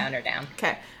clean that counter down.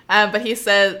 Okay. But he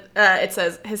said, it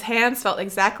says, his hands felt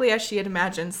exactly as she had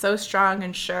imagined, so strong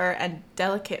and sure and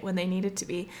delicate when they needed to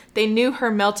be. They knew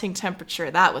her melting temperature,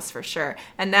 that was for sure.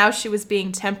 And now she was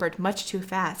being tempered much too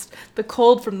fast. The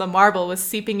cold from the marble was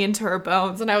seeping into her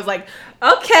bones. And I was like,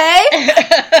 okay,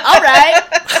 all right.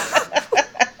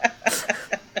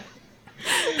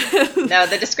 No,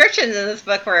 the descriptions in this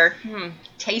book were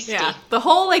tasty. Yeah. The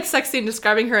whole, like, sex scene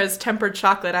describing her as tempered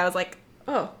chocolate, I was like,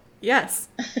 oh. Yes,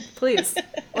 please.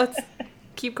 Let's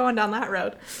keep going down that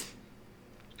road.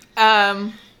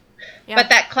 Yeah. But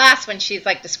that class when she's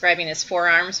like describing his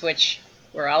forearms, which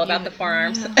we're all about the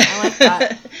forearms. Yeah, I like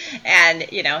that. And,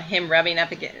 him rubbing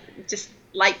up again, just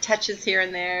light touches here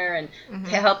and there and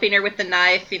helping her with the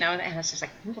knife, and it's just like,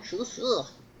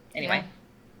 anyway.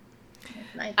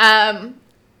 Yeah.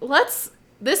 Nice.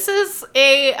 This is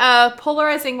a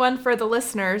polarizing one for the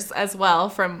listeners as well,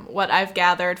 from what I've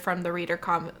gathered from the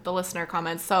the listener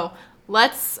comments. So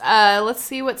let's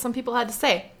see what some people had to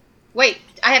say. Wait,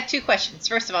 I have 2 questions.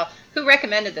 First of all, who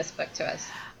recommended this book to us?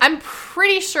 I'm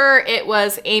pretty sure it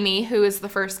was Amy, who is the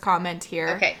first comment here.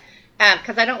 Okay,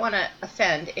 because I don't want to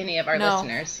offend any of our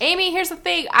listeners. Amy, here's the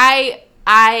thing.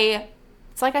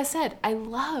 It's like I said, I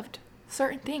loved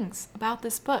certain things about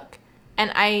this book,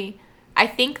 and I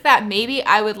think that maybe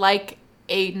I would like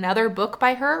another book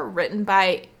by her written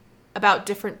about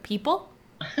different people.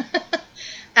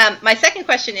 My second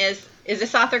question is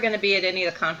this author going to be at any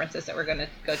of the conferences that we're going to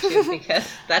go to? Because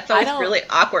that's always really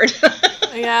awkward.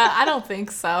 Yeah, I don't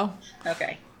think so.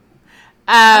 Okay.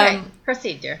 All right,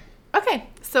 proceed, dear. Okay,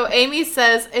 so Amy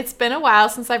says, it's been a while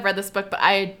since I've read this book, but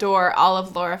I adore all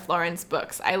of Laura Floren's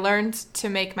books. I learned to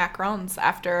make macarons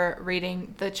after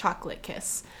reading The Chocolate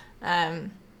Kiss.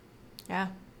 Yeah,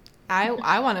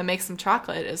 I want to make some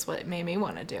chocolate is what it made me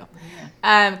want to do.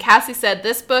 Yeah. Cassie said,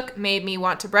 this book made me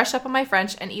want to brush up on my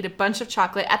French and eat a bunch of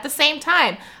chocolate at the same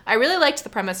time. I really liked the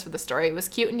premise for the story. It was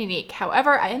cute and unique.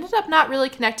 However, I ended up not really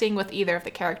connecting with either of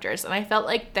the characters, and I felt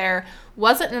like there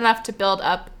wasn't enough build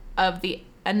up of the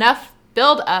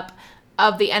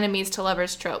enemies to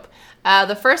lovers trope.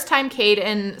 The first time Cade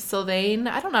and Sylvain,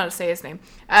 I don't know how to say his name,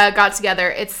 got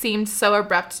together, it seemed so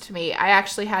abrupt to me. I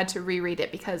actually had to reread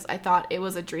it because I thought it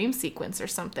was a dream sequence or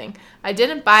something. I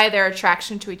didn't buy their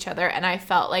attraction to each other, and I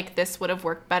felt like this would have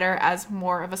worked better as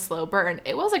more of a slow burn.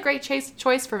 It was a great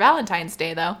choice for Valentine's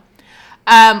Day, though.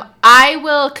 I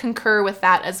will concur with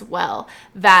that as well,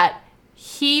 that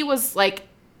he was, like,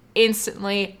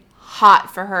 instantly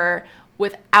hot for her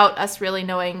without us really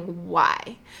knowing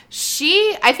why.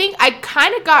 I think I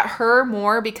kind of got her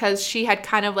more because she had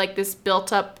kind of like this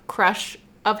built-up crush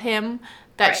of him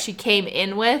that she came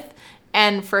in with.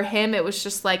 And for him, it was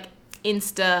just like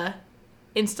insta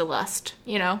lust,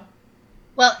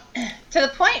 Well, to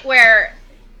the point where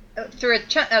through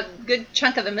a good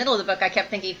chunk of the middle of the book, I kept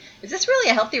thinking, is this really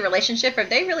a healthy relationship? Are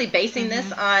they really basing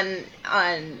this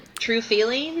on true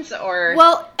feelings? Or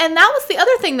Well, and that was the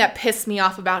other thing that pissed me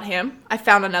off about him. I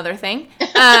found another thing.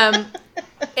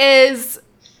 Is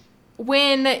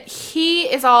when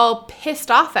he is all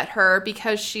pissed off at her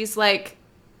because she's like,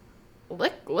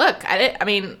 look, I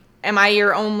mean, am I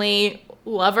your only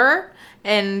lover?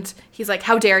 And he's like,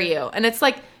 how dare you? And it's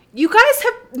like, you guys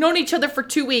have known each other for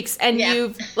 2 weeks and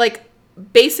you've like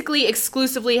basically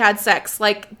exclusively had sex.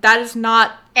 Like, that is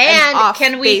not And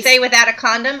can we say without a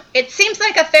condom? It seems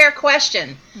like a fair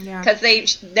question. Yeah. Because they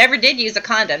never did use a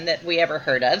condom that we ever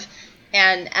heard of.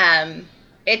 And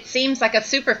it seems like a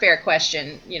super fair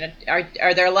question.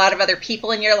 Are there a lot of other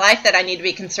people in your life that I need to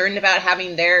be concerned about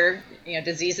having their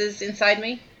diseases inside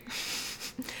me?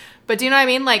 But do you know what I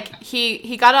mean? Like,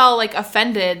 he got all, like,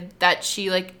 offended that she,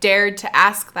 like, dared to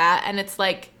ask that. And it's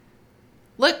like,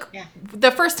 look,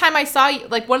 the first time I saw you,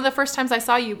 like, one of the first times I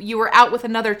saw you, you were out with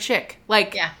another chick.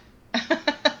 Like, yeah.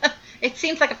 It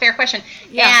seems like a fair question.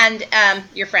 Yeah. And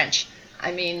you're French.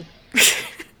 I mean,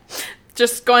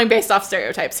 just going based off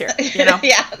stereotypes here, you know?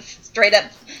 Yeah, straight up.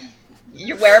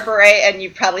 You wear a beret and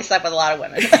you probably slept with a lot of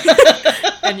women.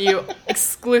 And you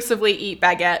exclusively eat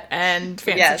baguette and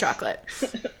fancy chocolate.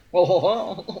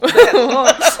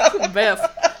 Biff.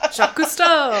 Jacques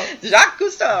Cousteau. Jacques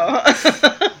Cousteau.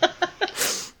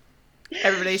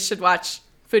 Everybody should watch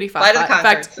Foodie Flight Fat. of the In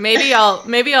fact,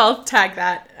 maybe I'll tag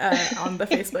that on the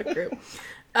Facebook group.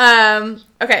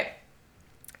 Okay.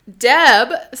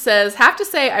 Deb says, have to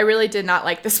say I really did not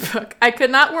like this book. I could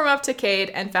not warm up to Cade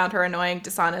and found her annoying,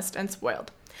 dishonest, and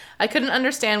spoiled. I couldn't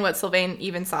understand what Sylvain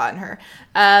even saw in her.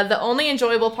 The only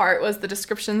enjoyable part was the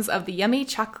descriptions of the yummy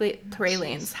chocolate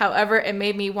pralines. However, it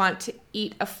made me want to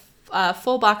eat a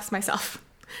full box myself.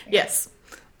 Yes.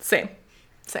 Same.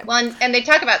 Well, and they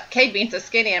talk about Cade being so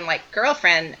skinny. I'm like,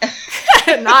 girlfriend.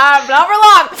 not for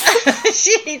long.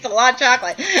 She eats a lot of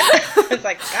chocolate. It's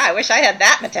like, God, I wish I had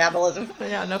that metabolism.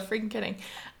 Yeah, no freaking kidding.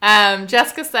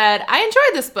 Jessica said, I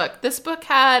enjoyed this book. This book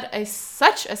had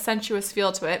such a sensuous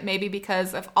feel to it, maybe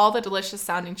because of all the delicious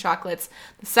sounding chocolates,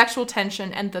 the sexual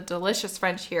tension, and the delicious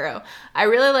French hero. I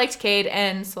really liked Cade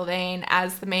and Sylvain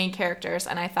as the main characters,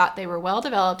 and I thought they were well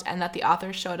developed and that the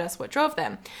author showed us what drove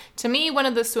them. To me, one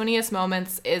of the swooniest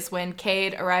moments is when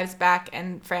Cade arrives back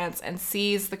in France and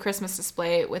sees the Christmas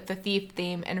display with the thief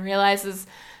theme and realizes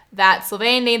that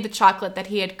Sylvain named the chocolate that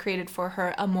he had created for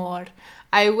her Amour.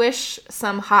 I wish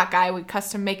some hot guy would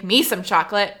custom make me some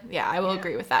chocolate. Yeah, I will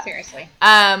agree with that. Seriously.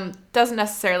 Doesn't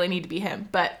necessarily need to be him,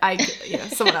 but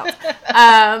someone else.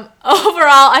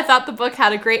 Overall, I thought the book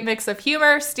had a great mix of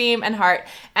humor, steam, and heart.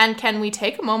 And can we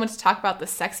take a moment to talk about the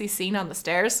sexy scene on the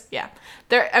stairs? Yeah.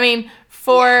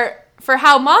 For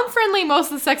how mom-friendly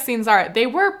most of the sex scenes are, they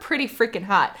were pretty freaking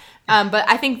hot. But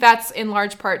I think that's in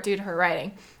large part due to her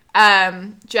writing.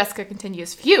 Jessica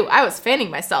continues, phew, I was fanning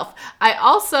myself. I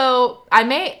also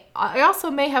may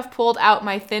have pulled out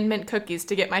my Thin Mint cookies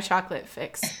to get my chocolate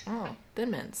fix. Oh,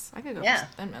 Thin Mints. I could go for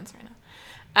Thin Mints right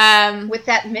now. With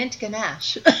that mint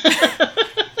ganache.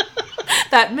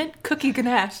 That mint cookie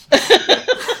ganache.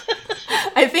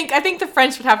 I think the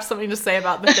French would have something to say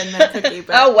about the Thin Mint cookie.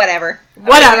 But oh, whatever.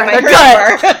 They're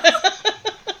good.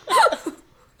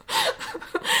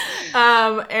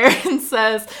 Erin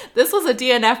says, this was a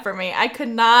DNF for me. I could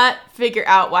not figure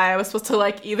out why I was supposed to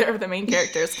like either of the main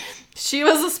characters. She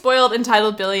was a spoiled,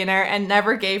 entitled billionaire and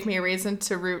never gave me a reason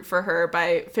to root for her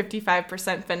by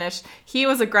 55% finish. He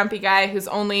was a grumpy guy whose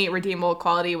only redeemable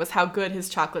quality was how good his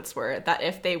chocolates were, that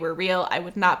if they were real, I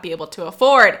would not be able to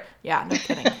afford. Yeah, no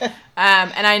kidding.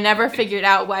 And I never figured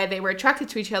out why they were attracted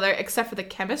to each other, except for the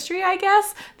chemistry, I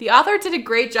guess. The author did a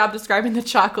great job describing the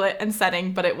chocolate and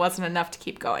setting, but it wasn't enough to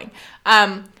keep going.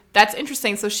 That's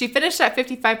interesting. So she finished at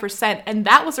 55%, and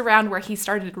that was around where he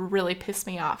started to really piss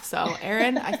me off. So,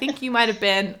 Erin, I think you might have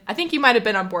been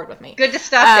on board with me. Good to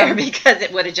stop there because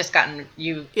it would have just gotten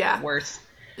you worse.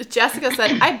 Jessica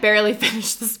said, I barely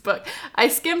finished this book. I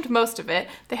skimmed most of it.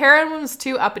 The heroine was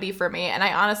too uppity for me, and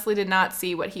I honestly did not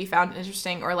see what he found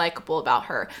interesting or likable about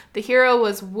her. The hero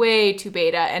was way too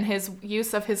beta, and his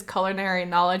use of his culinary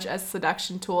knowledge as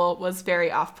seduction tool was very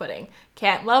off-putting.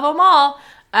 Can't love them all.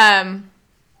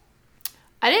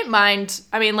 I didn't mind.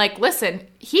 I mean, listen,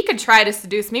 he could try to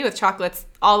seduce me with chocolates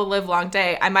all the live long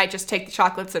day. I might just take the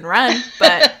chocolates and run,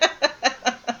 but,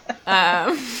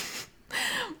 I'm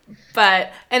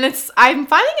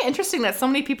finding it interesting that so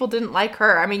many people didn't like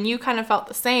her. I mean, you kind of felt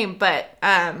the same, but,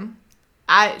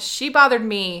 she bothered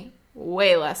me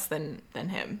way less than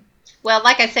him. Well,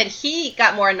 like I said, he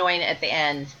got more annoying at the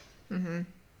end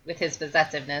with his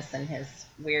possessiveness and his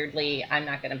weirdly, I'm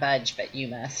not going to budge, but you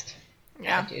must.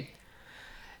 Yeah. Dude.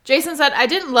 Jason said, I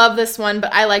didn't love this one,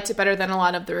 but I liked it better than a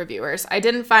lot of the reviewers. I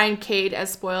didn't find Cade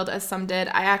as spoiled as some did.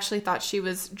 I actually thought she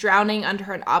was drowning under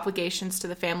her obligations to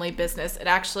the family business. It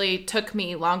actually took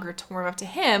me longer to warm up to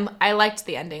him. I liked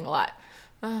the ending a lot.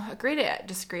 Agree to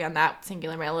disagree on that,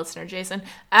 singular male listener, Jason.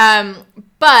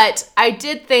 But I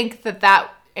did think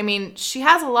that she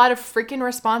has a lot of freaking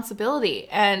responsibility.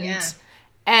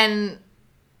 And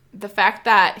the fact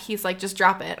that he's like, just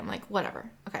drop it. I'm like, whatever.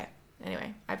 Okay.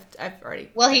 Anyway, I've already...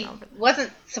 Well, he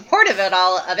wasn't supportive at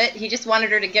all of it. He just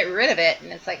wanted her to get rid of it.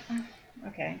 And it's like,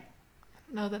 okay.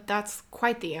 No, that's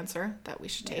quite the answer that we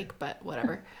should take, but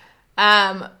whatever.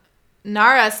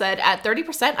 Nara said, at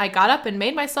 30%, I got up and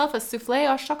made myself a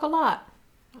soufflé au chocolat,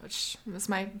 which was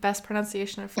my best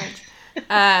pronunciation of French.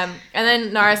 And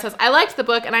then Nara says, I liked the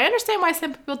book, and I understand why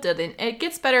some people didn't. It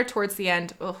gets better towards the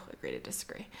end. Oh, agree to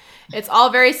disagree. It's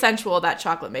all very sensual, that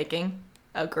chocolate making.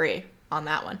 Agree. on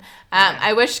that one.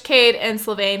 I wish Cade and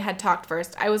Sylvain had talked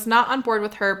first. I was not on board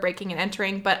with her breaking and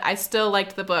entering, but I still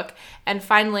liked the book and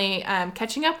finally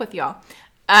catching up with y'all.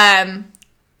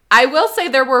 I will say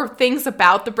there were things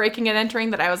about the breaking and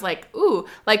entering that I was like, ooh,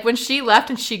 like when she left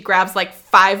and she grabs like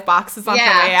 5 boxes on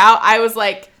her way out, I was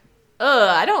like, ugh,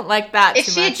 I don't like that if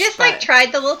too she much. Had just like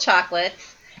tried the little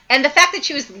chocolates, and the fact that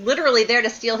she was literally there to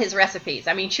steal his recipes.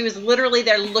 I mean, she was literally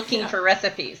there looking for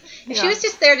recipes. If she was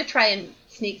just there to try and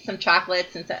sneak some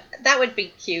chocolates and stuff, that would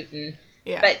be cute.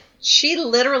 But she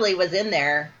literally was in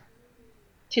there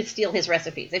to steal his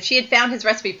recipes. If she had found his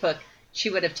recipe book, she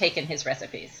would have taken his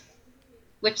recipes.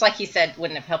 Which, like he said,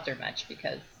 wouldn't have helped her much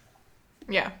because...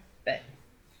 Yeah. But...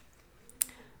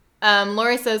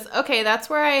 Lori says, okay, that's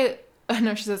where I...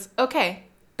 No, she says, okay,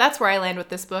 that's where I land with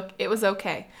this book. It was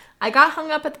okay. I got hung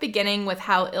up at the beginning with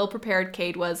how ill-prepared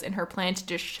Cade was in her plan to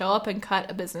just show up and cut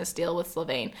a business deal with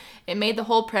Sylvain. It made the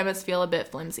whole premise feel a bit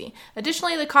flimsy.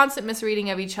 Additionally, the constant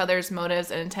misreading of each other's motives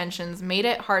and intentions made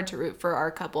it hard to root for our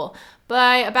couple.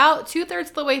 By about 2/3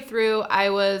 of the way through,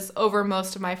 I was over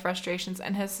most of my frustrations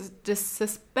and has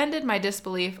suspended my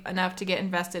disbelief enough to get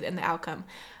invested in the outcome.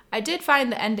 I did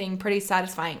find the ending pretty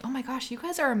satisfying. Oh my gosh, you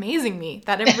guys are amazing me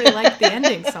that everybody liked the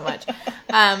ending so much.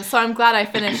 So I'm glad I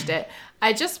finished it.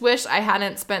 I just wish I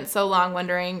hadn't spent so long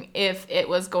wondering if it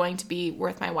was going to be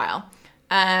worth my while.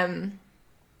 The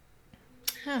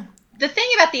thing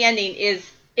about the ending is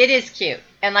it is cute.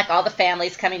 And like all the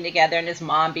families coming together and his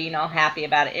mom being all happy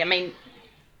about it. I mean,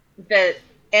 the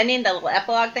ending, the little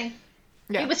epilogue thing,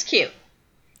 it was cute.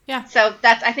 Yeah. So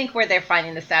that's, I think, where they're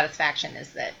finding the satisfaction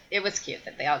is that it was cute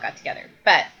that they all got together.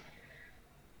 But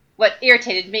what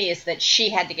irritated me is that she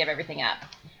had to give everything up.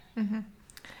 Mm-hmm.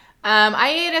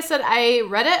 Aida said, I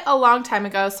read it a long time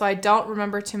ago, so I don't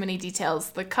remember too many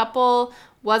details. The couple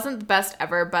wasn't the best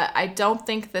ever, but I don't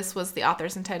think this was the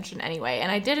author's intention anyway,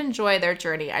 and I did enjoy their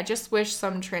journey. I just wish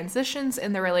some transitions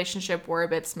in the relationship were a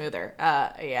bit smoother.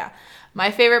 Yeah.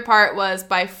 My favorite part was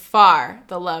by far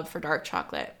the love for dark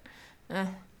chocolate.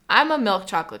 I'm a milk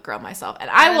chocolate girl myself, and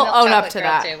I will own up to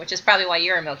that. Too, which is probably why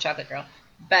you're a milk chocolate girl.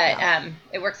 But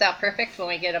it works out perfect when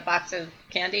we get a box of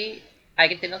candy. I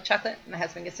get the milk chocolate, and my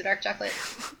husband gets the dark chocolate.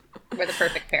 We're the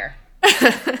perfect pair.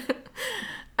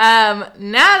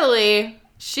 Natalie,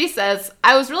 she says,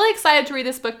 I was really excited to read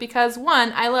this book because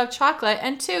 1, I love chocolate,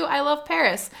 and 2, I love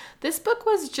Paris. This book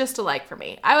was just a like for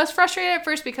me. I was frustrated at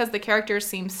first because the characters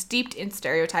seemed steeped in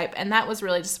stereotype, and that was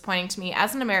really disappointing to me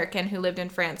as an American who lived in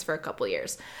France for a couple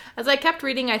years. As I kept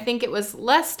reading, I think it was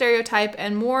less stereotype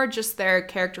and more just their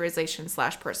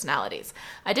characterization/personalities.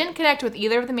 I didn't connect with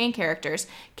either of the main characters.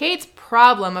 Cade's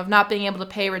problem of not being able to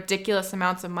pay ridiculous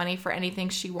amounts of money for anything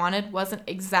she wanted wasn't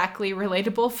exactly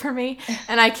relatable for me,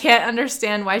 and I can't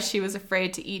understand why she was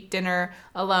afraid to eat dinner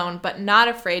alone, but not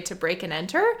afraid to break and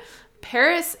enter.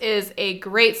 Paris is a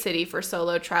great city for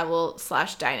solo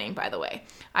travel/dining, by the way.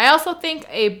 I also think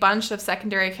a bunch of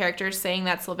secondary characters saying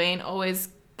that Sylvain always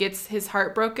gets his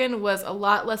heart broken was a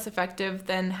lot less effective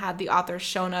than had the author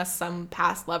shown us some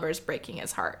past lovers breaking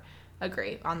his heart.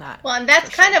 Agree on that. Well, and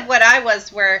that's kind of what I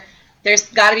was, where there's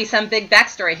got to be some big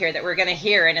backstory here that we're going to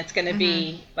hear, and it's going to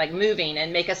be like moving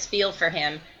and make us feel for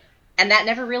him. And that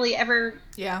never really ever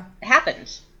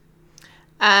happened.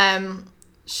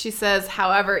 She says,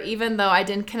 however, even though I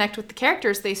didn't connect with the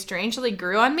characters, they strangely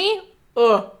grew on me.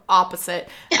 Opposite.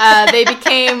 They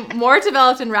became more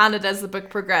developed and rounded as the book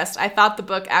progressed. I thought the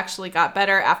book actually got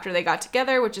better after they got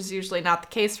together, which is usually not the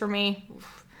case for me.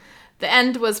 The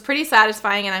end was pretty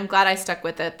satisfying, and I'm glad I stuck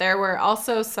with it. There were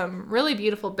also some really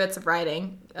beautiful bits of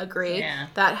writing,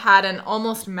 that had an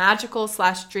almost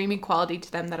magical/dreamy quality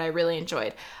to them that I really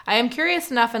enjoyed. I am curious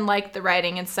enough and like the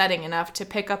writing and setting enough to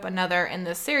pick up another in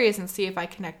this series and see if I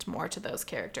connect more to those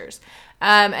characters.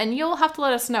 And you'll have to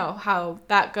let us know how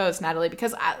that goes, Natalie,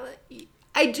 because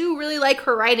I do really like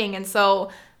her writing, and so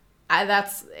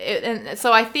that's it. And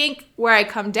so I think where I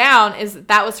come down is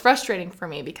that was frustrating for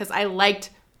me because I liked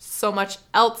so much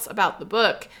else about the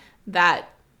book that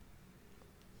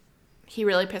he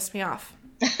really pissed me off.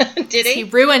 Did he? He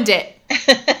ruined it.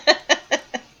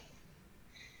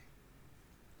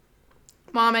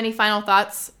 Mom, any final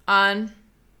thoughts on?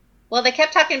 Well, they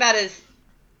kept talking about his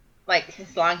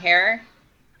long hair,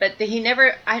 but he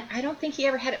never, I don't think he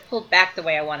ever had it pulled back the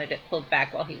way I wanted it pulled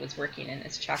back while he was working in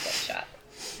his chocolate shop.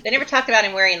 They never talked about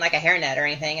him wearing like a hairnet or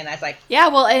anything, and I was like... Yeah,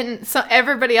 well, and so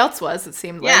everybody else was, it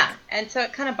seemed like. Yeah, and so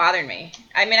it kind of bothered me.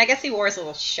 I mean, I guess he wore his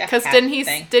little chef hat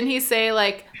thing. Didn't he say,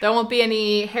 like, there won't be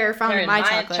any hair found in my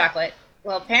chocolate?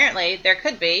 Well, apparently there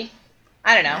could be.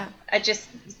 I don't know. Yeah.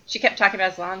 She kept talking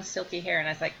about his long, silky hair, and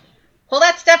I was like, pull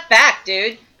that stuff back,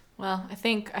 dude. Well, I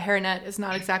think a hairnet is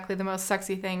not exactly the most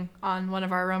sexy thing on one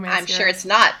of our romance I'm heroes. sure it's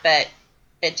not, but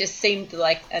it just seemed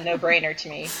like a no-brainer to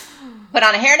me. Put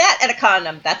on a hairnet and a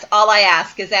condom. That's all I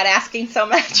ask. Is that asking so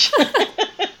much?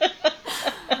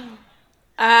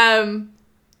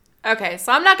 Okay,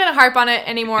 so I'm not going to harp on it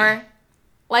anymore.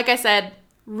 Like I said,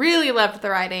 really loved the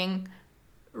writing.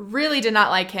 Really did not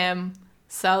like him.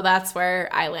 So that's where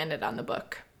I landed on the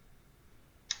book.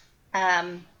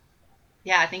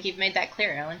 Yeah, I think you've made that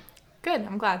clear, Ellen. Good,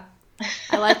 I'm glad.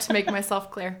 I like to make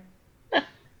myself clear.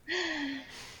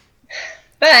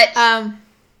 But,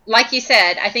 like you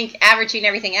said, I think averaging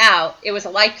everything out, it was a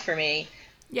like for me.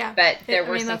 Yeah. But there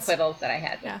were some quibbles that I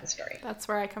had with the story. That's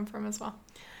where I come from as well.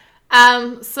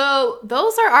 So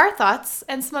those are our thoughts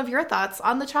and some of your thoughts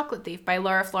on The Chocolate Thief by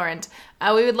Laura Florent.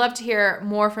 We would love to hear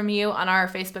more from you on our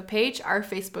Facebook page, our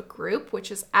Facebook group,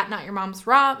 which is at Not Your Mom's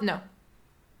Rom. No.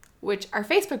 Our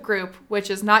Facebook group,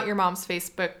 which is Not Your Mom's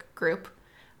Facebook group,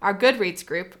 our Goodreads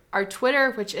group, our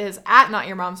Twitter, which is at Not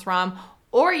Your Mom's Rom,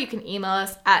 or you can email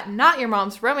us at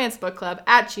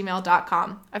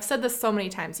notyourmomsromancebookclub@gmail.com. I've said this so many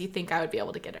times, you'd think I would be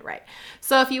able to get it right.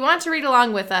 So if you want to read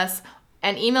along with us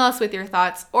and email us with your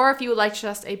thoughts, or if you would like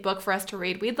just a book for us to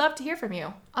read, we'd love to hear from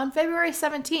you. On February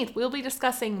 17th, we'll be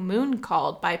discussing Moon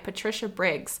Called by Patricia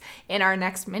Briggs in our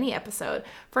next mini episode.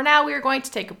 For now, we are going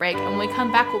to take a break, and when we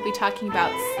come back, we'll be talking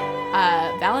about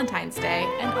Valentine's Day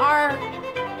and our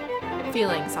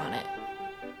feelings on it.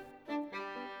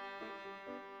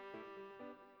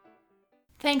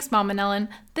 Thanks, Mom and Ellen.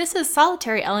 This is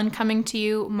Solitary Ellen coming to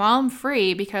you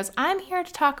mom-free because I'm here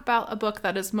to talk about a book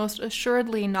that is most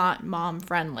assuredly not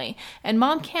mom-friendly. And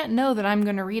Mom can't know that I'm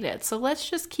going to read it, so let's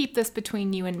just keep this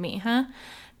between you and me, huh?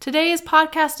 Today's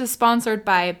podcast is sponsored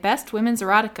by Best Women's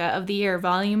Erotica of the Year,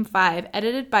 Volume 5,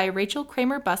 edited by Rachel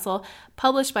Kramer Bussell,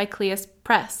 published by Cleus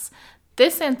Press.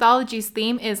 This anthology's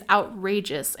theme is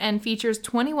outrageous and features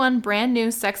 21 brand new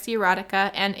sexy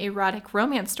erotica and erotic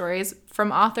romance stories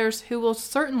from authors who will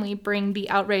certainly bring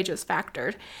the outrageous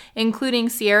factor, including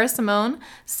Sierra Simone,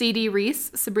 C.D.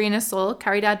 Reese, Sabrina Soule,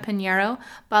 Caridad Pinheiro,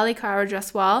 Bali Cara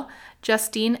Jaswal,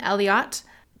 Justine Elliott,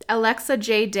 Alexa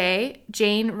J. Day,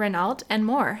 Jane Renault, and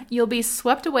more. You'll be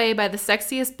swept away by the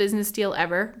sexiest business deal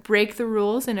ever, break the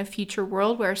rules in a future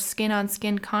world where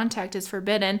skin-on-skin contact is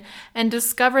forbidden, and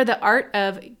discover the art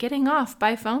of getting off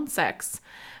by phone sex.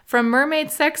 From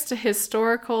mermaid sex to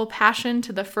historical passion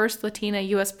to the first Latina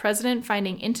U.S. president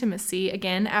finding intimacy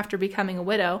again after becoming a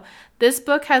widow, this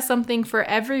book has something for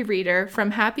every reader,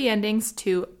 from happy endings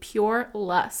to pure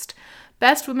lust.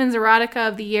 Best Women's Erotica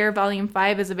of the Year, Volume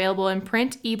 5 is available in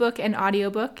print, ebook, and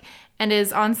audiobook, and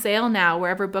is on sale now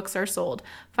wherever books are sold.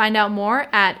 Find out more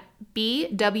at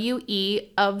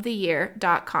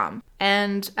bweoftheyear.com.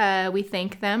 And we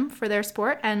thank them for their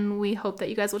support, and we hope that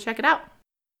you guys will check it out.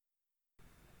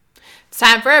 It's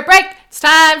time for a break! It's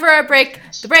time for a break!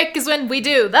 The break is when we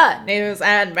do the news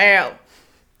and mail.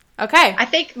 Okay. I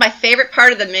think my favorite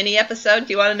part of the mini episode,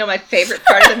 do you want to know my favorite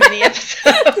part of the mini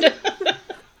episode?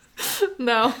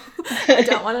 No, I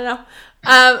don't want to know.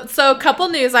 So a couple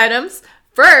news items.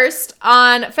 First,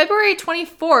 on February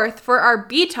 24th, for our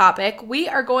B topic, we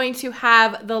are going to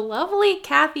have the lovely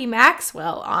Kathy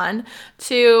Maxwell on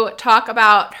to talk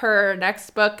about her next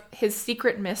book, His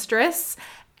Secret Mistress,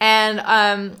 and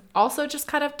also just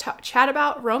kind of chat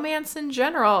about romance in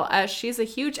general. She's a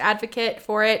huge advocate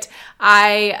for it.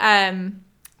 She's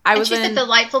a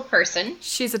delightful person.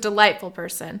 She's a delightful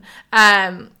person.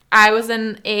 I was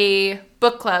in a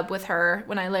book club with her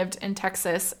when I lived in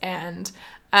Texas, and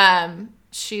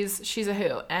she's a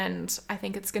hoot, and I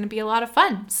think it's going to be a lot of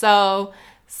fun. So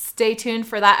stay tuned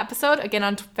for that episode, again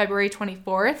on February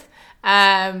 24th,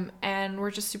 and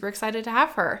we're just super excited to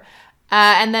have her.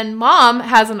 And then Mom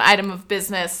has an item of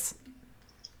business.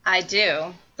 I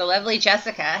do. The lovely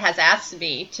Jessica has asked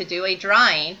me to do a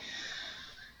drawing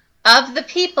of the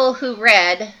people who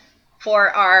read for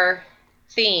our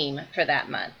theme for that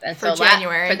month, and for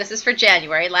January. This is for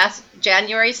January. Last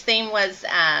January's theme was,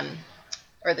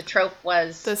 or the trope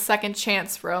was the second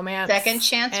chance romance,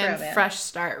 and romance, fresh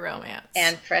start romance,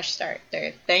 and fresh start.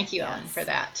 There, thank you, Ellen, for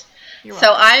that. You're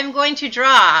so welcome. I'm going to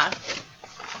draw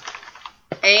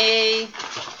a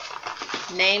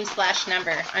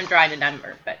name/number. I'm drawing a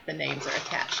number, but the names are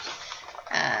attached.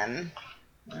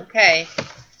 Okay.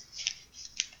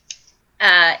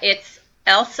 It's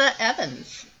Elsa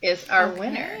Evans is our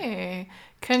winner.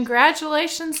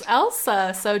 Congratulations,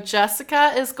 Elsa. So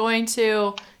Jessica is going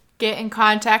to get in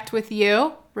contact with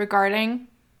you regarding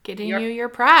getting you your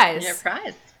prize. Your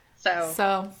prize.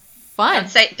 So fun.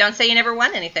 Don't say you never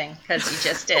won anything, because you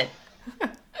just did.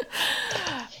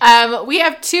 We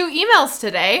have 2 emails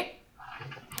today.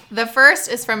 The first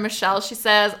is from Michelle. She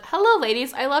says, "Hello,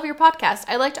 ladies. I love your podcast.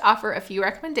 I'd like to offer a few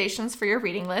recommendations for your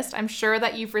reading list. I'm sure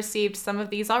that you've received some of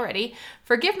these already.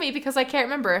 Forgive me because I can't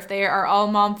remember if they are all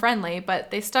mom-friendly,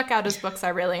 but they stuck out as books I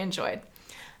really enjoyed.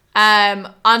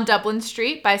 On Dublin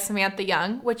Street by Samantha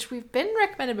Young, which we've been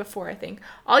recommended before, I think.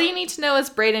 All you need to know is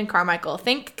Braden Carmichael.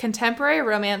 Think contemporary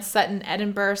romance set in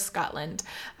Edinburgh, Scotland.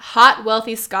 Hot,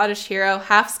 wealthy Scottish hero,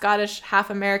 half Scottish, half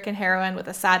American heroine with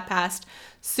a sad past.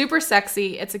 Super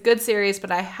sexy. It's a good series,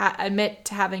 but I admit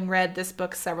to having read this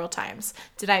book several times.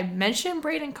 Did I mention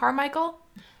Braden Carmichael?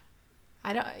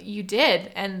 You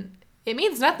did, and it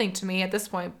means nothing to me at this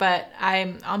point, but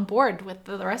I'm on board with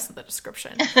the rest of the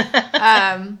description.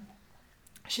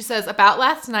 She says, About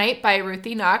Last Night by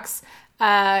Ruthie Knox.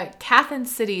 Cathin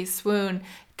City, Swoon.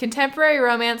 Contemporary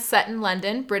romance set in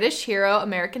London. British hero,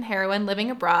 American heroine living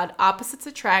abroad. Opposites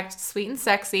attract, sweet and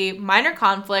sexy. Minor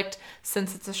conflict,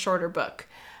 since it's a shorter book.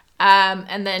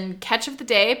 And then Catch of the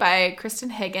Day by Kristen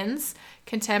Higgins.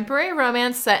 Contemporary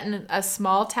romance set in a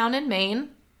small town in Maine,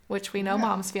 which we know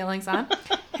Mom's feelings on.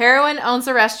 Heroine owns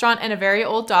a restaurant and a very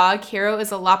old dog. Hero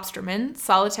is a lobsterman,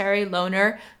 solitary,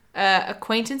 loner,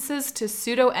 acquaintances to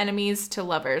pseudo-enemies to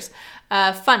lovers.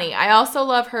 Funny. I also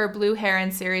love her Blue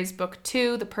Heron series, Book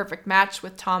 2, The Perfect Match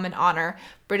with Tom and Honor.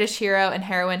 British hero and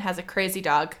heroine has a crazy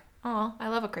dog. Oh, I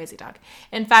love a crazy dog.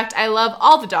 In fact, I love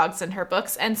all the dogs in her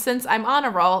books, and since I'm on a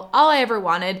roll, all I ever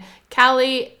wanted,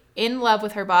 Callie in love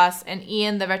with her boss, and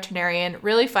Ian the veterinarian,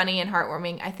 really funny and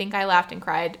heartwarming. I think I laughed and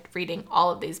cried reading all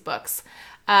of these books.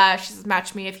 She says,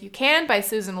 Match Me If You Can by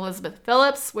Susan Elizabeth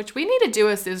Phillips, which we need to do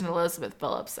a Susan Elizabeth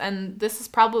Phillips, and this is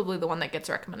probably the one that gets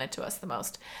recommended to us the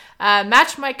most.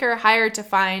 Matchmaker hired to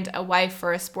find a wife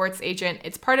for a sports agent.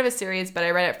 It's part of a series, but I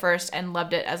read it first and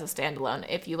loved it as a standalone,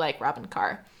 if you like Robin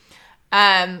Carr.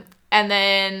 And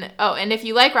if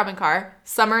you like Robin Carr,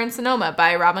 Summer in Sonoma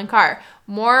by Robin Carr.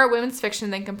 More women's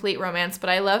fiction than complete romance, but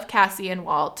I love Cassie and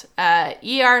Walt.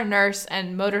 ER nurse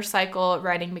and motorcycle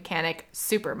riding mechanic,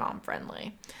 super mom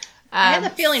friendly. I have a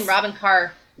feeling Robin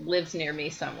Carr lives near me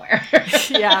somewhere.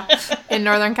 Yeah, in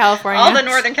Northern California. All the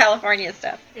Northern California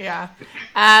stuff. Yeah.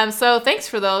 So thanks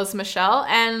for those, Michelle.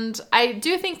 And I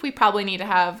do think we probably need to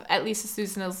have at least a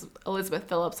Susan Elizabeth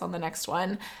Phillips on the next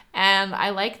one. And I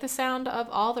like the sound of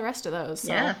all the rest of those.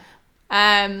 So. Yeah.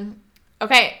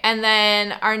 Okay, and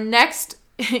then our next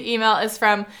email is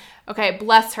from,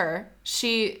 bless her.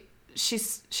 She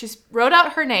wrote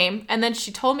out her name, and then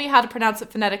she told me how to pronounce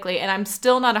it phonetically, and I'm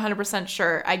still not 100%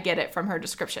 sure I get it from her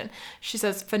description. She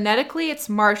says, phonetically, it's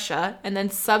Marcia, and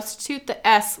then substitute the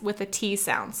S with a T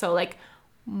sound. So, like,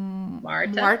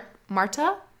 Marta?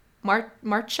 Marta?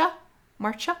 Marcha?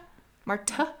 I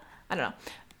don't know.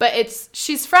 But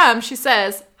she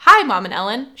says, Hi, Mom and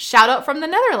Ellen. Shout out from the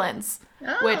Netherlands.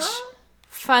 Oh. Which,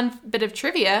 fun bit of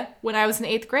trivia, when I was in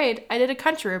 8th grade, I did a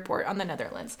country report on the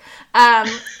Netherlands.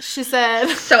 She said...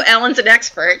 So Ellen's an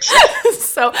expert.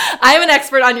 So I am an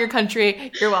expert on your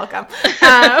country. You're welcome.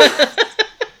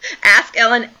 Ask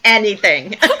Ellen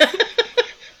anything.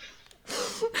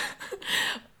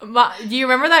 Do you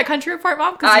remember that country report,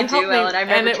 Mom? I do, Ellen. I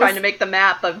remember trying to make the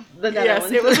map of the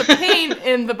Netherlands. Yes, it was a pain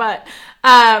in the butt.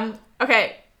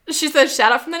 Okay. She says,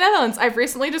 shout out from the Netherlands. I've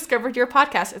recently discovered your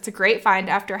podcast. It's a great find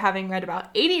after having read about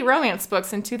 80 romance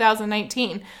books in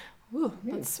 2019. Ooh,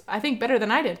 that's, I think, better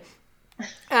than I did.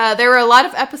 There were a lot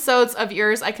of episodes of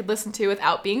yours I could listen to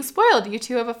without being spoiled. You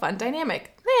two have a fun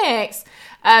dynamic. Thanks.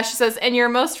 She says, in your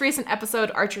most recent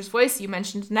episode, Archer's Voice, you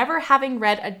mentioned never having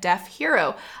read a deaf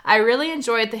hero. I really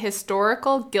enjoyed the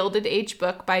historical Gilded Age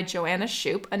book by Joanna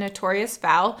Shoup, A Notorious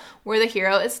Vow, where the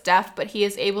hero is deaf, but he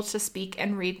is able to speak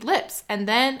and read lips. And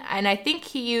I think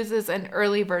he uses an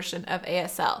early version of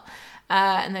ASL.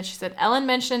 And then she said, Ellen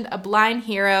mentioned a blind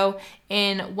hero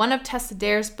in one of Tessa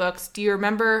Dare's books. Do you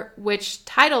remember which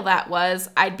title that was?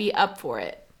 I'd be up for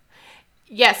it.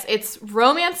 Yes, it's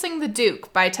Romancing the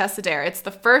Duke by Tessa Dare. It's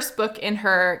the first book in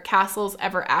her Castles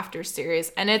Ever After series.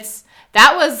 And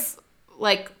that was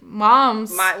like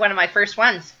Mom's... one of my first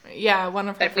ones. Yeah, one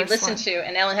of her that first we listened to.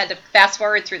 And Ellen had to fast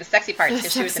forward through the sexy parts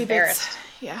because she was embarrassed. Bits.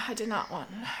 Yeah, I did not want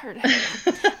her to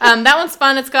hear that. That one's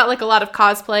fun. It's got like a lot of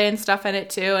cosplay and stuff in it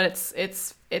too, and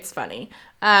it's funny.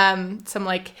 Some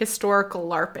like historical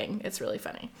LARPing. It's really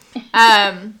funny.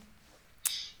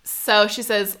 So she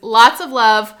says, lots of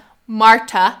love,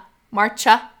 Marcha.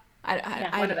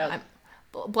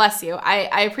 Bless you.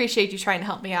 I appreciate you trying to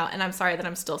help me out, and I'm sorry that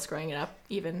I'm still screwing it up,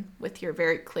 even with your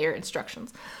very clear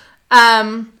instructions.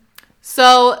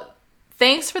 So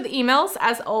thanks for the emails,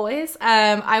 as always.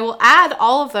 I will add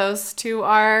all of those to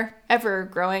our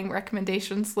ever-growing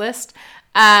recommendations list.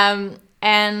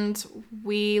 And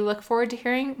we look forward to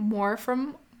hearing more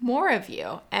from more of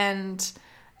you. And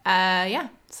yeah,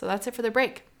 so that's it for the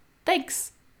break.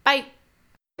 Thanks. Bye.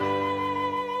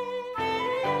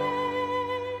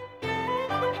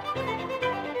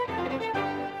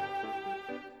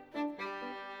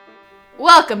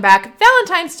 Welcome back.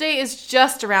 Valentine's Day is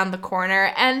just around the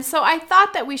corner, and so I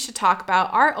thought that we should talk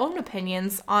about our own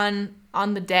opinions on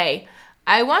the day.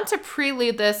 I want to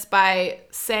prelude this by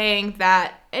saying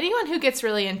that anyone who gets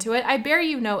really into it, I bear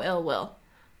you no ill will.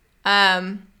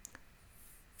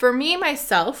 For me,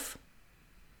 myself,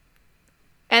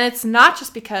 and it's not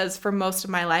just because for most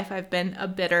of my life I've been a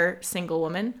bitter single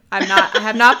woman. I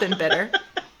have not been bitter.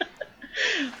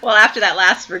 Well, after that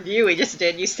last review we just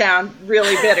did, you sound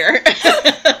really bitter.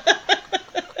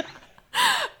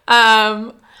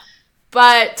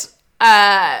 But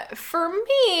for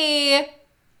me,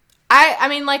 I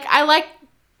mean, like, I like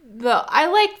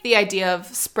the idea of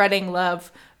spreading love,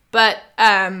 but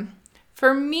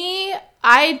for me,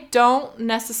 I don't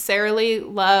necessarily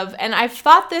love, and I've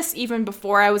thought this even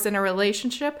before I was in a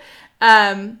relationship,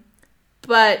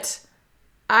 but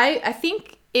I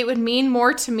think it would mean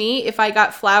more to me if I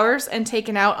got flowers and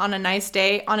taken out on a nice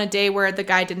day, on a day where the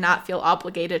guy did not feel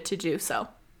obligated to do so.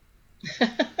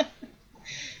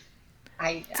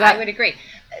 I would agree.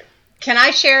 Can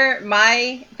I share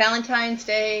my Valentine's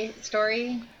Day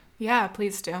story? Yeah,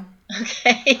 please do.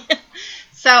 Okay.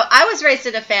 So I was raised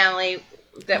in a family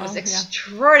that was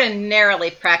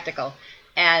extraordinarily practical.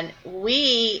 And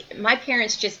my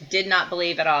parents just did not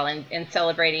believe at all in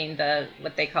celebrating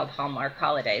what they called Hallmark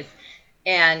holidays.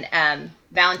 And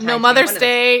Valentine's no Mother's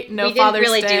Day, no Father's Day.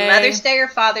 We didn't really do Mother's Day or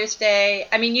Father's Day.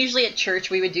 I mean, usually at church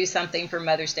we would do something for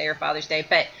Mother's Day or Father's Day,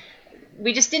 but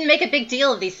we just didn't make a big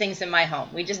deal of these things in my home.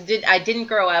 I didn't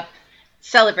grow up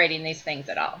celebrating these things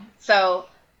at all. So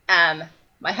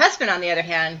my husband, on the other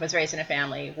hand, was raised in a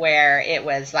family where it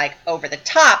was like over the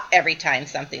top every time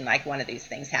something like one of these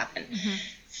things happened. Mm-hmm.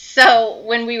 So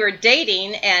when we were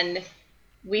dating, and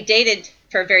we dated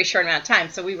for a very short amount of time,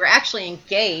 so we were actually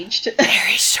engaged.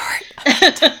 Very short.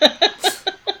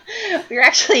 We were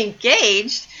actually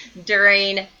engaged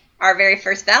during our very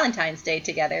first Valentine's Day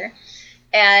together.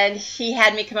 And he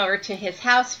had me come over to his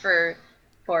house for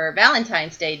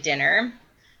Valentine's Day dinner.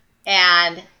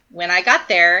 And when I got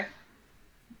there,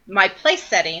 my place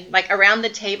setting, like around the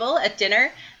table at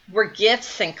dinner, were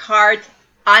gifts and cards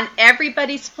on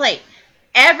everybody's plate.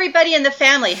 Everybody in the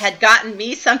family had gotten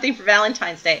me something for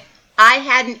Valentine's Day. I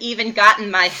hadn't even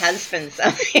gotten my husband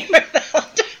something for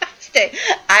Valentine's Day.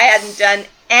 I hadn't done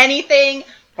anything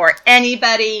for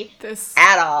anybody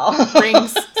at all.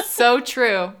 Rings so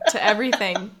true to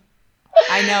everything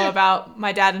I know about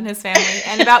my dad and his family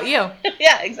and about you.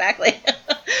 Yeah, exactly.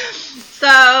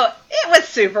 So it was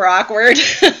super awkward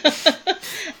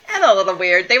and a little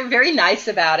weird. They were very nice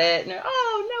about it. And,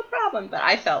 oh, no problem. But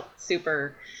I felt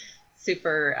super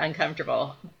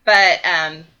uncomfortable. But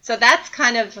so that's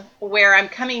kind of where I'm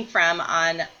coming from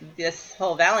on this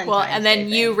whole Valentine's Day. Well, and then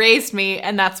you raised me,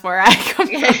 and that's where I come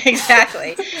from.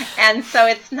 Exactly. And so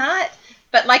it's not,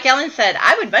 but like Ellen said,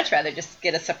 I would much rather just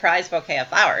get a surprise bouquet of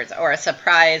flowers or a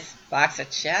surprise box of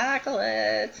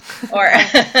chocolates or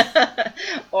a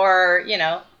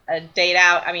date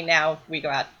out. I mean, now we go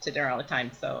out to dinner all the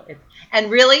time, so and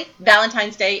really,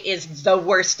 Valentine's Day is the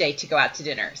worst day to go out to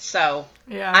dinner. So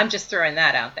yeah. I'm just throwing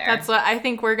that out there. That's what I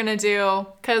think we're gonna do,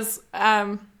 because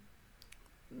you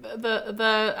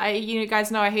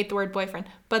guys know I hate the word boyfriend,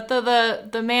 but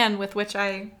the man with which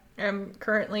I am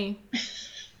currently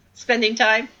spending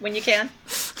time when you can.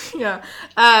 Yeah,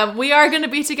 we are gonna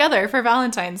be together for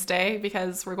Valentine's Day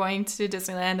because we're going to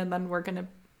Disneyland, and then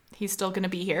he's still gonna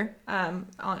be here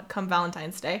come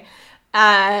Valentine's Day,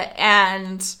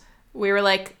 and we were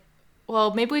like,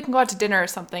 well, maybe we can go out to dinner or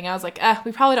something. I was like,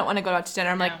 we probably don't want to go out to dinner.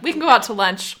 I'm like, we can go out to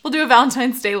lunch. We'll do a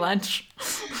Valentine's Day lunch.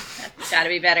 That's got to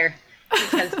be better,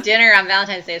 because dinner on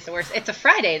Valentine's Day is the worst. It's a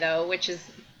Friday, though, which is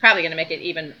probably going to make it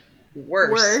even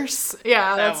worse.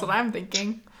 Yeah, so. That's what I'm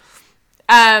thinking.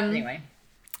 Anyway.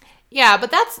 Yeah, but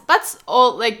that's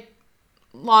all, like,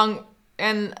 long.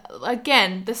 And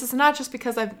again, this is not just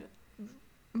because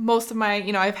most of my,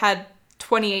 I've had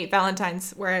 28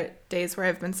 Valentine's days where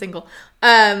I've been single,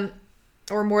 or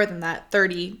more than that,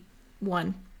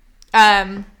 31.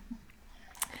 But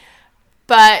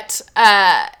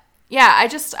yeah,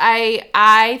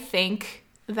 I think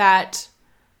that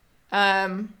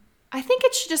I think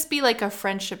it should just be like a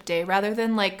friendship day rather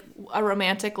than like a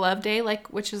romantic love day,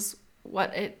 which is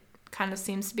what it kind of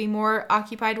seems to be more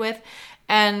occupied with.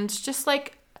 And just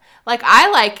like I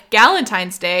like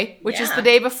Galentine's Day, which is the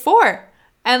day before.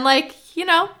 And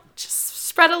just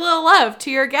spread a little love to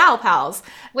your gal pals.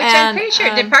 Which I'm pretty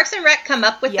sure, did Parks and Rec come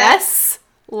up with that? Yes.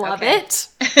 love it.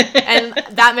 And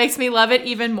that makes me love it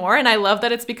even more. And I love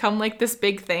that it's become like this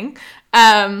big thing.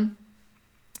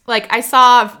 Like I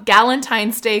saw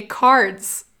Galentine's Day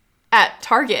cards at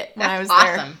Target when I was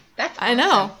awesome. there. That's awesome. I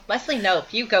know. Leslie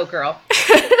Knope, you go, girl.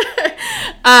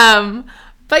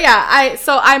 But yeah,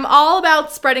 I'm all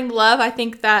about spreading the love. I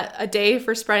think that a day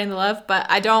for spreading the love, but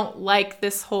I don't like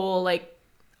this whole like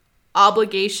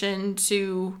obligation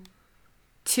to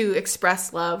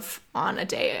express love on a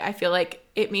day. I feel like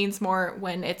it means more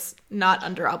when it's not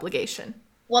under obligation.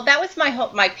 Well, that was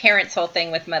my parents' whole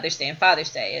thing with Mother's Day and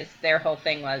Father's Day. Is their whole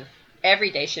thing was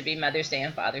every day should be Mother's Day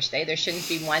and Father's Day. There shouldn't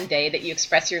be one day that you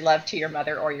express your love to your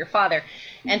mother or your father.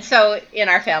 And so in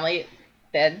our family,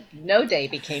 then no day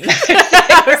became Mother's Day.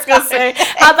 I was going to say,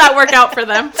 how'd that work out for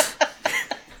them?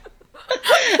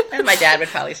 And my dad would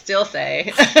probably still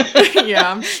say,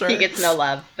 yeah, I'm sure. He gets no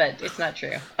love, but it's not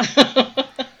true.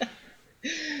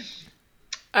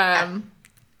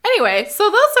 Anyway, so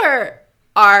those are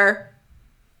our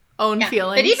own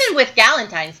feelings. But even with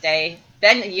Galentine's Day,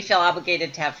 then you feel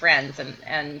obligated to have friends,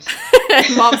 and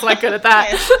Mom's not good at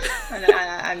that.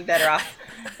 I'm better off.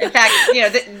 In fact,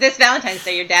 this Valentine's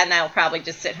Day, your dad and I will probably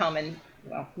just sit home and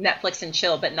Netflix and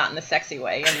chill, but not in the sexy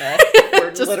way. And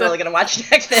we're literally going to watch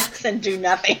Netflix and do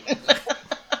nothing.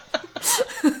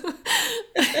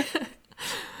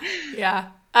 Yeah.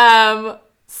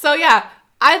 So yeah,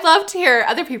 I'd love to hear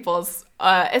other people's,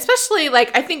 especially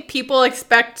like I think people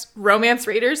expect romance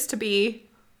readers to be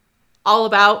all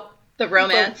about the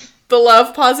romance, the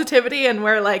love, positivity, and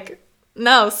we're like,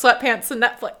 no, sweatpants and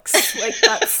Netflix. Like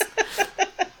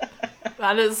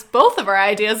that is both of our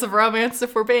ideas of romance,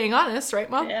 if we're being honest, right,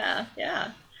 Mom? Yeah.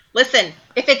 Listen,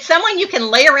 if it's someone you can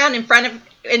lay around in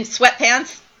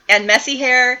sweatpants and messy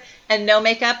hair and no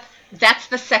makeup, that's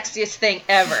the sexiest thing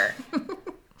ever.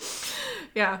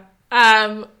 Yeah.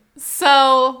 But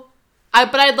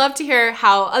I'd love to hear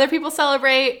how other people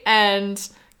celebrate and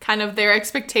kind of their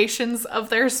expectations of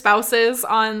their spouses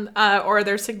on, or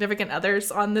their significant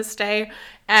others on this day.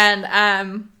 And,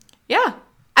 yeah.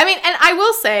 I mean, and I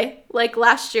will say, like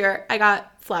last year I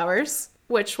got flowers,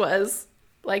 which was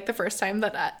like the first time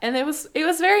and it was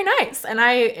very nice and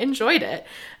I enjoyed it.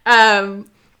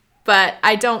 But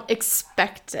I don't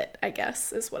expect it, I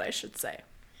guess, is what I should say.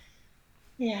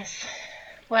 Yes.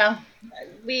 Well,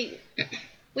 we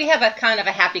have a kind of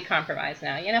a happy compromise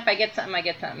now. If I get something, I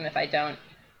get something. If I don't,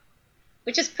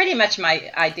 which is pretty much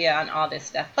my idea on all this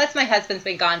stuff. Plus, my husband's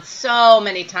been gone so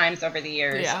many times over the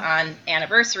years on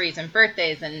anniversaries and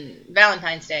birthdays and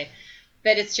Valentine's Day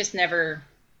that it's just never...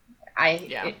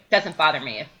 It doesn't bother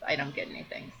me if I don't get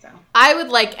anything. So I would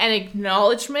like an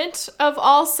acknowledgement of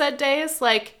all said days,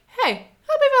 like, hey,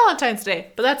 happy Valentine's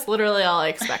Day. But that's literally all I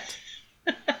expect.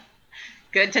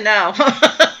 Good to know.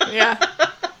 Yeah.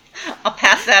 I'll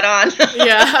pass that on.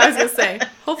 Yeah, I was going to say.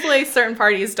 Hopefully certain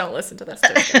parties don't listen to this.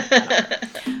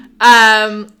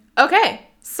 Okay,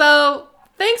 so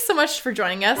thanks so much for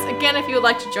joining us. Again, if you would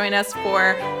like to join us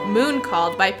for Moon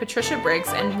Called by Patricia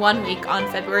Briggs in 1 week on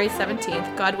February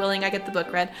 17th, God willing I get the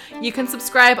book read, you can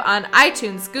subscribe on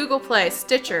iTunes, Google Play,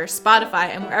 Stitcher, Spotify,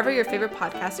 and wherever your favorite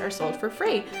podcasts are sold for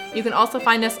free. You can also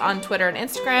find us on Twitter and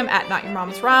Instagram at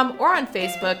NotYourMomsRom, or on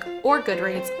Facebook or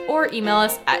Goodreads, or email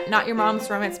us at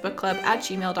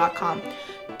notyourmomsromancebookclub@gmail.com.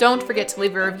 Don't forget to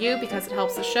leave a review because it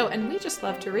helps the show, and we just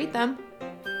love to read them.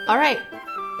 All right.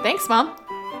 Thanks, Mom.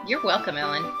 You're welcome,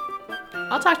 Ellen.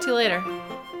 I'll talk to you later.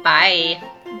 Bye.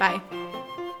 Bye.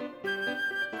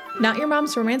 Not Your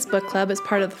Mom's Romance Book Club is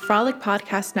part of the Frolic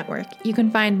Podcast Network. You can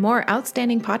find more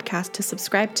outstanding podcasts to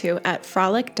subscribe to at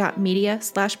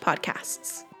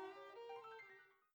frolic.media/podcasts.